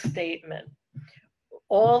middle statement.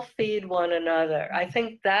 all feed one another. I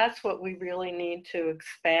think that's what we really need to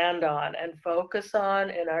expand on and focus on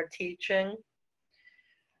in our teaching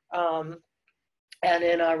and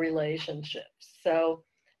in our relationships. So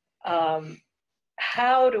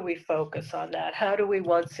how do we focus on that? How do we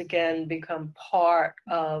once again become part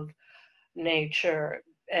of nature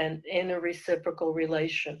and in a reciprocal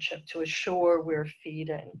relationship to assure we're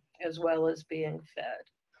feeding as well as being fed?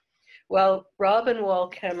 Well, Robin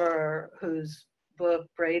Wall Kimmerer, whose book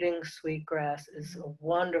Braiding Sweetgrass is a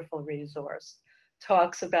wonderful resource,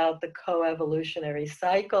 talks about the coevolutionary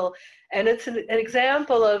cycle, and it's an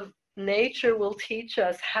example of nature will teach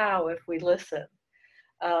us how if we listen.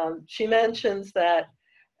 She mentions that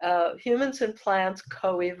humans and plants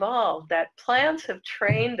co-evolve, that plants have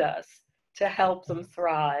trained us to help them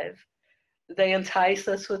thrive. They entice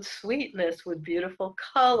us with sweetness, with beautiful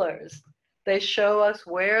colors. They show us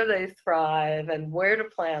where they thrive and where to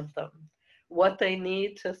plant them, what they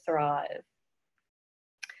need to thrive.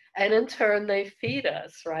 And in turn, they feed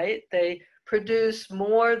us, right? They produce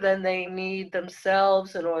more than they need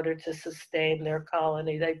themselves in order to sustain their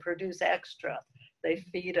colony. They produce extra. They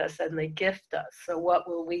feed us and they gift us. So what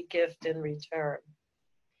will we gift in return?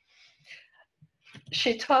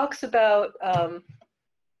 She talks about,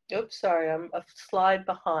 oops, sorry, I'm a slide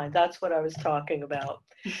behind. That's what I was talking about.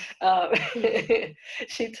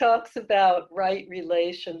 She talks about right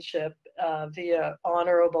relationship via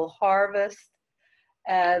honorable harvest.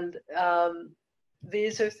 And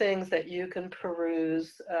these are things that you can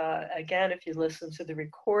peruse, again, if you listen to the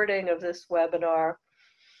recording of this webinar.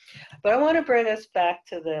 But I want to bring us back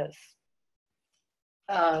to this,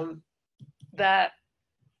 that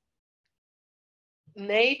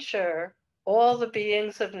nature, all the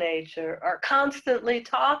beings of nature are constantly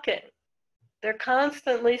talking. They're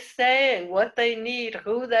constantly saying what they need,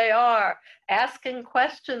 who they are, asking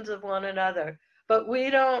questions of one another. But we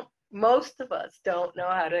don't, most of us don't know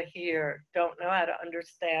how to hear, don't know how to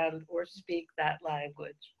understand or speak that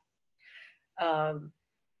language.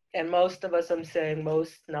 And most of us, I'm saying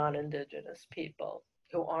most non-Indigenous people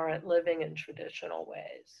who aren't living in traditional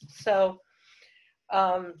ways. So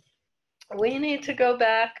we need to go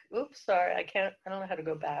back, oops, sorry, I don't know how to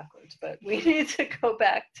go backwards, but we need to go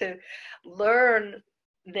back to learn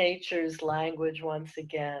nature's language once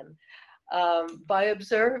again by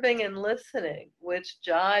observing and listening, which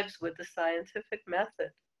jives with the scientific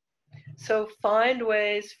method. So find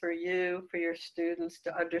ways for you, for your students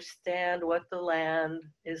to understand what the land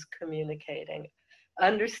is communicating.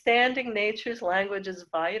 Understanding nature's language is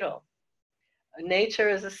vital. Nature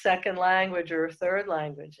is a second language or a third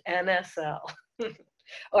language, NSL.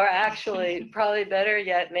 Or actually, probably better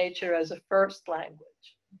yet, nature as a first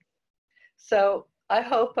language. So I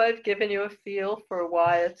hope I've given you a feel for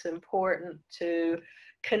why it's important to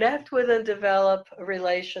connect with and develop a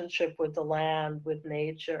relationship with the land, with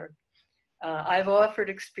nature. I've offered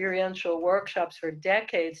experiential workshops for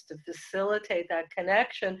decades to facilitate that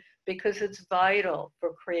connection because it's vital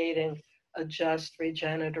for creating a just,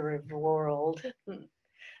 regenerative world.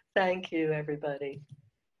 Thank you, everybody.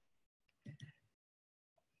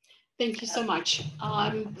 Thank you so much.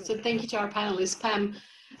 So thank you to our panelists. Pam,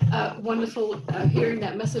 wonderful hearing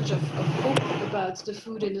that message of hope about the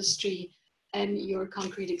food industry and your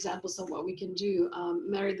concrete examples of what we can do.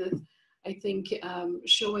 Meredith, I think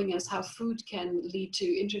showing us how food can lead to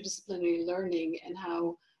interdisciplinary learning and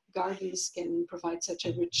how gardens can provide such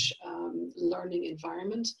a rich learning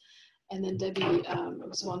environment. And then Debi, it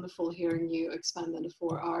was wonderful hearing you expand on the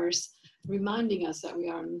 4 R's, reminding us that we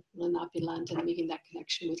are on Lenape land and making that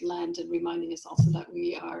connection with land, and reminding us also that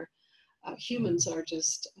we are, humans are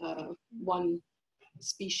just one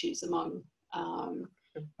species among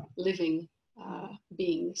living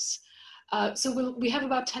beings. So we have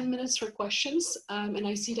about 10 minutes for questions, and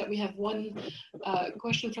I see that we have one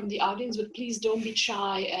question from the audience, but please don't be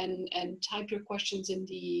shy and type your questions in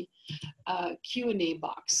the Q&A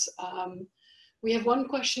box. We have one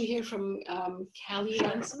question here from Callie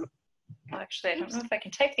Ransom. Actually, I don't know if I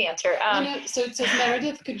can type the answer. So it says,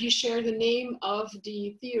 Meredith, could you share the name of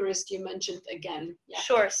the theorist you mentioned again? Yeah.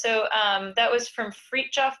 Sure. So that was from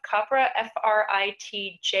Fritjof Capra,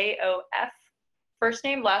 F-R-I-T-J-O-F. First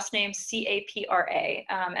name, last name, C-A-P-R-A.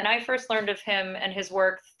 And I first learned of him and his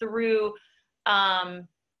work through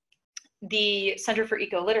the Center for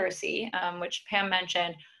Eco-Literacy, which Pam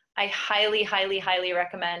mentioned. I highly, highly, highly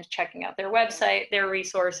recommend checking out their website, their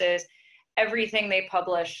resources. Everything they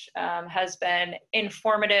publish has been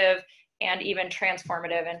informative and even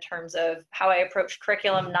transformative in terms of how I approach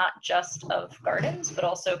curriculum, not just of gardens, but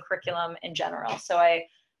also curriculum in general. So I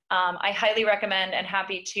highly recommend and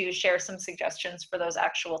happy to share some suggestions for those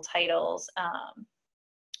actual titles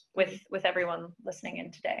with everyone listening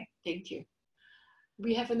in today. Thank you.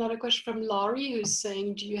 We have another question from Laurie, who's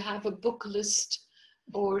saying, do you have a book list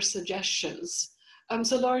or suggestions?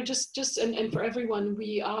 So Laurie, and for everyone,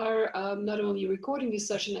 we are not only recording this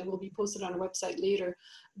session and will be posted on our website later,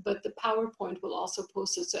 but the PowerPoint will also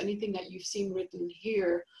post it. So anything that you've seen written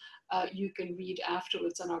here, you can read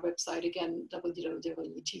afterwards on our website, again,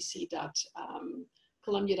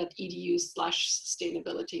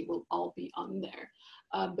 www.tc.columbia.edu/sustainability will all be on there.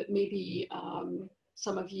 But maybe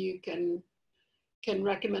some of you can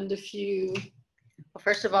recommend a few. Well,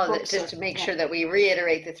 first of all, just to make sure that we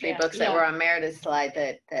reiterate the three books that were on Meredith's slide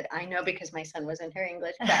that I know because my son was in her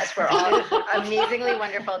English class were all amazingly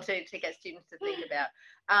wonderful to get students to think about.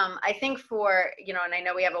 I think for, and I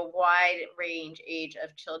know we have a wide range age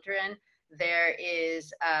of children, there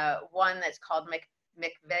is one that's called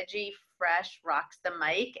McVeggie Fresh Rocks the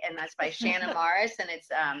Mic, and that's by Shannon Morris, and it's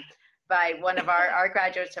by one of our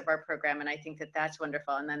graduates of our program, and I think that that's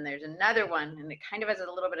wonderful. And then there's another one, and it kind of has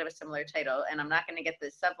a little bit of a similar title, and I'm not going to get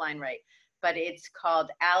the subline right, but it's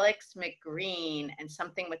called Alex McGreen and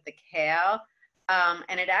something with the kale,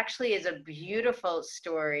 and it actually is a beautiful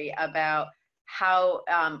story about how,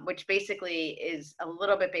 which basically is a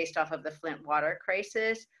little bit based off of the Flint water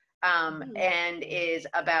crisis, and is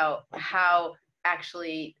about how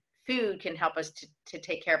actually food can help us to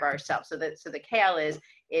take care of ourselves. So the kale is,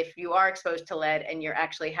 if you are exposed to lead and you're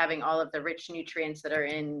actually having all of the rich nutrients that are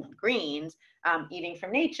in greens, eating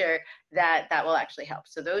from nature, that will actually help.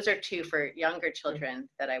 So those are two for younger children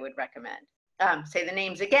that I would recommend. Say the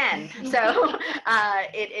names again. So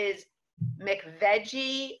it is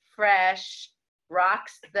McVeggie Fresh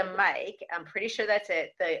Rocks the Mic. I'm pretty sure that's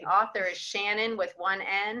it. The author is Shannon with one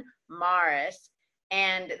N, Morris.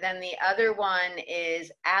 And then the other one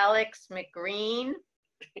is Alex McGreen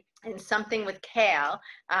and something with kale.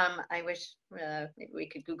 I wish maybe we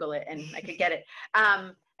could Google it and I could get it.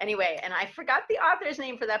 Anyway, and I forgot the author's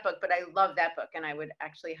name for that book, but I love that book and I would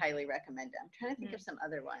actually highly recommend it. I'm trying to think of some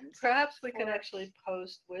other ones. Perhaps we can actually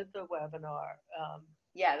post with the webinar.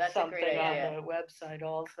 Yeah, that's a great idea. On the website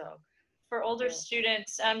also. For older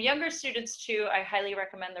students, younger students too, I highly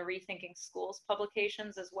recommend the Rethinking Schools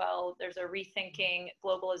publications as well. There's a Rethinking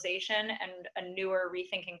Globalization and a newer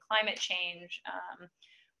Rethinking Climate Change,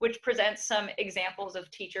 which presents some examples of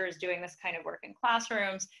teachers doing this kind of work in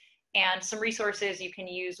classrooms and some resources you can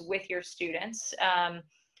use with your students.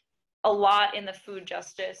 A lot in the food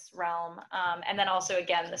justice realm. And then also,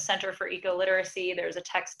 again, the Center for Eco-Literacy, there's a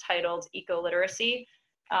text titled Eco-Literacy,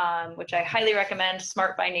 which I highly recommend,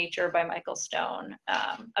 Smart by Nature by Michael Stone.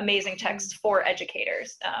 Amazing text for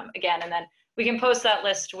educators, again, and then we can post that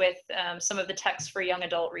list with some of the texts for young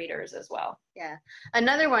adult readers as well. Yeah,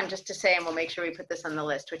 another one just to say, and we'll make sure we put this on the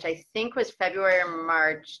list, which I think was February or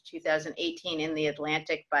March 2018 in The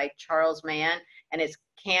Atlantic by Charles Mann, and it's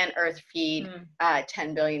Can Earth Feed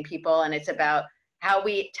 10 billion people? And it's about how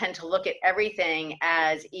we tend to look at everything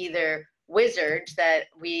as either wizards that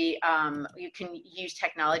you can use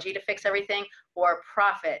technology to fix everything, or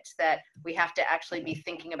profits that we have to actually be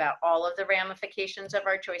thinking about all of the ramifications of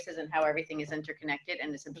our choices and how everything is interconnected.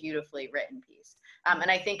 And it's a beautifully written piece. And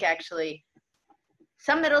I think actually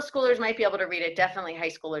some middle schoolers might be able to read it. Definitely high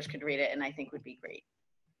schoolers could read it, and I think would be great.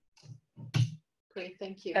 Great,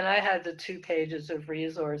 thank you. And I had the 2 pages of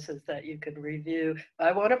resources that you could review.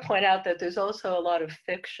 I want to point out that there's also a lot of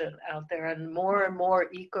fiction out there, and more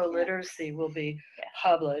eco-literacy will be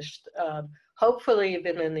published, hopefully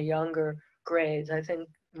even in the younger grades. I think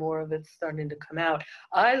more of it's starting to come out.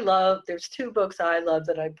 There's 2 books I love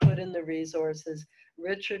that I put in the resources.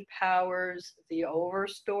 Richard Powers' The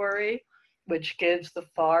Overstory, which gives the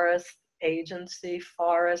forest agency.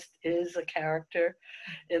 Forest is a character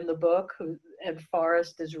in the book, and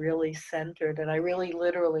forest is really centered, and I really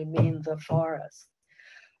literally mean the forest.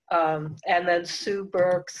 And then Sue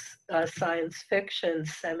Burke's science fiction,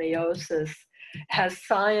 Semiosis, has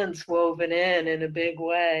science woven in a big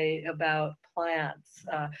way about plants.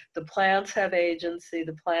 The plants have agency,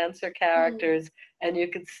 the plants are characters, and you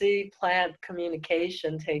could see plant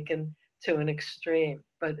communication taken to an extreme,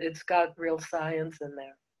 but it's got real science in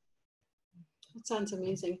there. That sounds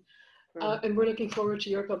amazing. And we're looking forward to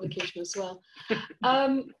your publication as well.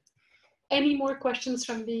 Any more questions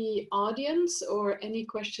from the audience or any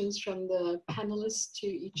questions from the panelists to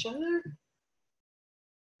each other?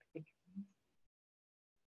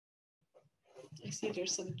 I see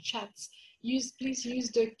there's some chats. Please use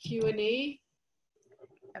the Q&A.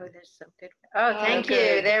 Oh, there's some good. Oh, thank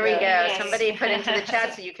you. There we go. Yes. Somebody put into the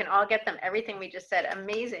chat so you can all get them. Everything we just said.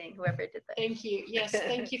 Amazing. Whoever did that. Thank you. Yes,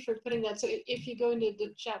 thank you for putting that. So if you go into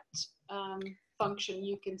the chat function,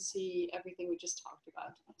 you can see everything we just talked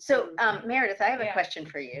about. So Meredith, I have a question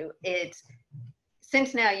for you. It's,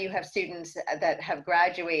 since now you have students that have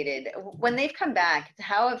graduated, when they've come back,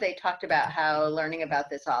 how have they talked about how learning about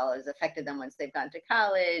this all has affected them once they've gone to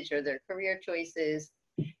college or their career choices?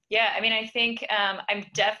 Yeah, I mean, I think I'm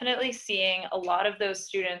definitely seeing a lot of those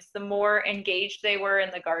students, the more engaged they were in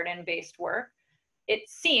the garden-based work, it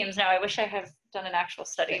seems, now I wish I had done an actual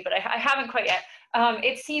study, but I haven't quite yet.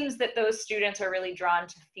 It seems that those students are really drawn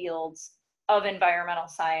to fields of environmental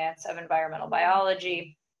science, of environmental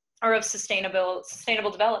biology, or of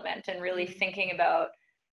sustainable development, and really thinking about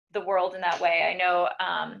the world in that way. I know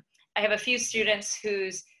I have a few students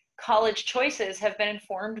whose college choices have been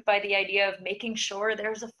informed by the idea of making sure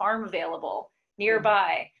there's a farm available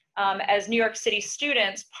nearby. As New York City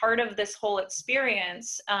students, part of this whole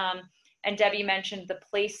experience, and Debbie mentioned the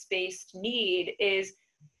place-based need, is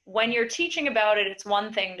when you're teaching about it, it's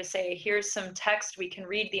one thing to say, here's some text, we can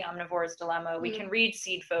read The Omnivore's Dilemma, we can read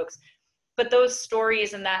Seed Folks, but those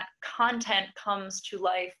stories and that content comes to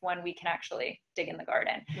life when we can actually dig in the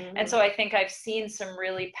garden. And so I think I've seen some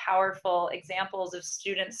really powerful examples of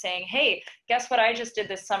students saying, hey, guess what I just did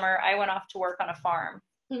this summer? I went off to work on a farm.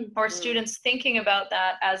 Or students thinking about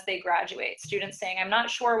that as they graduate. Students saying, I'm not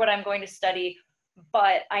sure what I'm going to study,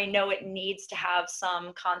 but I know it needs to have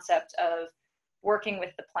some concept of working with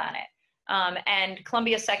the planet. And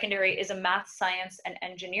Columbia Secondary is a math, science, and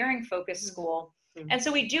engineering focused school. And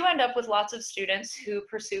so we do end up with lots of students who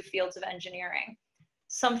pursue fields of engineering.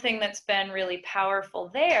 Something that's been really powerful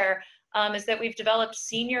there is that we've developed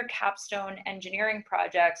senior capstone engineering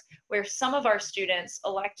projects where some of our students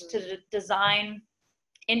elect to design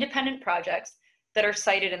independent projects that are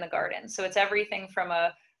sited in the garden. So it's everything from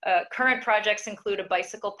current projects include a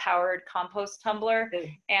bicycle-powered compost tumbler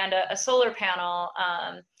and a solar panel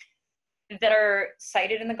that are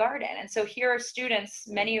sited in the garden. And so here are students,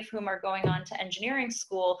 many of whom are going on to engineering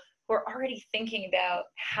school, who are already thinking about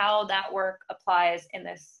how that work applies in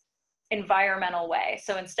this environmental way.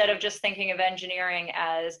 So instead of just thinking of engineering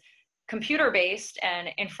as computer-based and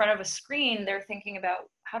in front of a screen, they're thinking about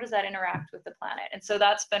how does that interact with the planet? And so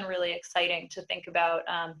that's been really exciting to think about.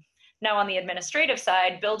 Now on the administrative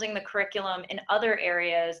side, building the curriculum in other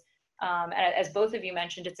areas, as both of you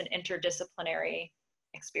mentioned, it's an interdisciplinary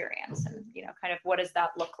experience, and kind of what does that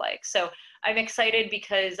look like? So I'm excited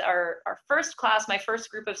because our first class, my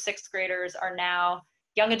first group of sixth graders, are now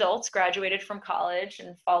young adults, graduated from college,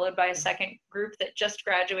 and followed by a second group that just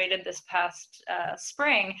graduated this past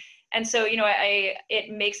spring. And so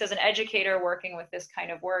it makes, as an educator working with this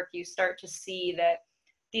kind of work, you start to see that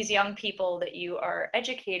these young people that you are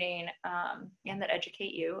educating and that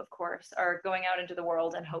educate you, of course, are going out into the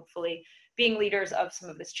world and hopefully being leaders of some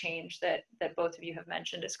of this change that both of you have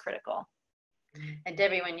mentioned is critical. And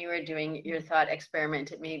Debbie, when you were doing your thought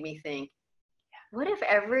experiment, it made me think, what if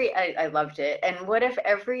I loved it, and what if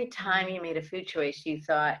every time you made a food choice, you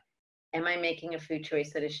thought, am I making a food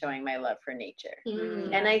choice that is showing my love for nature?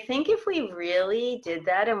 And I think if we really did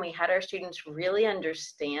that and we had our students really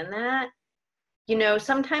understand that,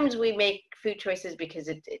 sometimes we make food choices because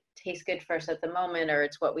it tastes good for us at the moment, or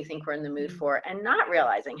it's what we think we're in the mood for, and not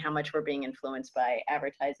realizing how much we're being influenced by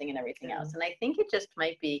advertising and everything else. And I think it just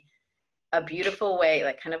might be a beautiful way,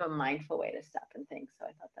 like kind of a mindful way to stop and think. So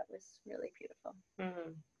I thought that was really beautiful.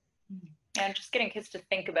 And just getting kids to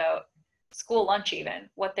think about school lunch, even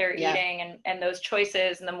what they're eating, and those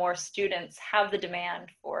choices. And the more students have the demand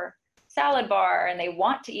for salad bar and they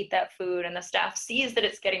want to eat that food and the staff sees that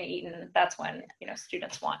it's getting eaten, that's when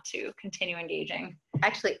students want to continue engaging.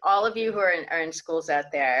 Actually, all of you who are in schools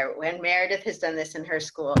out there, when Meredith has done this in her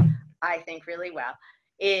school, I think really well,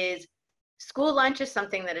 is school lunch is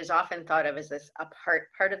something that is often thought of as a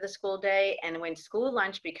part of the school day. And when school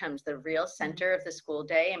lunch becomes the real center of the school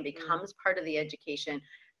day and becomes part of the education,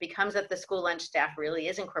 becomes that the school lunch staff really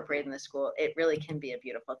is incorporated in the school, it really can be a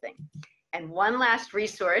beautiful thing. And one last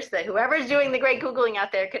resource that whoever's doing the great Googling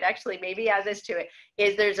out there could actually maybe add this to it,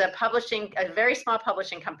 is there's a very small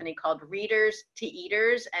publishing company called Readers to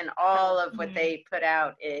Eaters, and all of what they put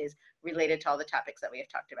out is related to all the topics that we have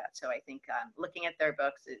talked about. So I think looking at their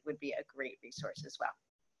books, it would be a great resource as well.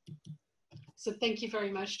 So thank you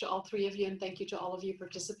very much to all three of you, and thank you to all of you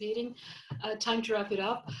participating. Time to wrap it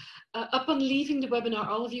up. Upon leaving the webinar,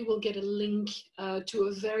 all of you will get a link to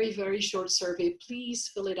a very, very short survey.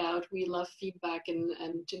 Please fill it out. We love feedback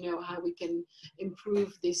and to know how we can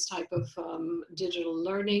improve this type of digital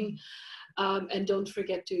learning. And don't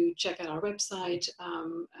forget to check out our website.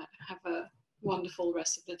 Have a wonderful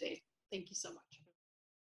rest of the day. Thank you so much.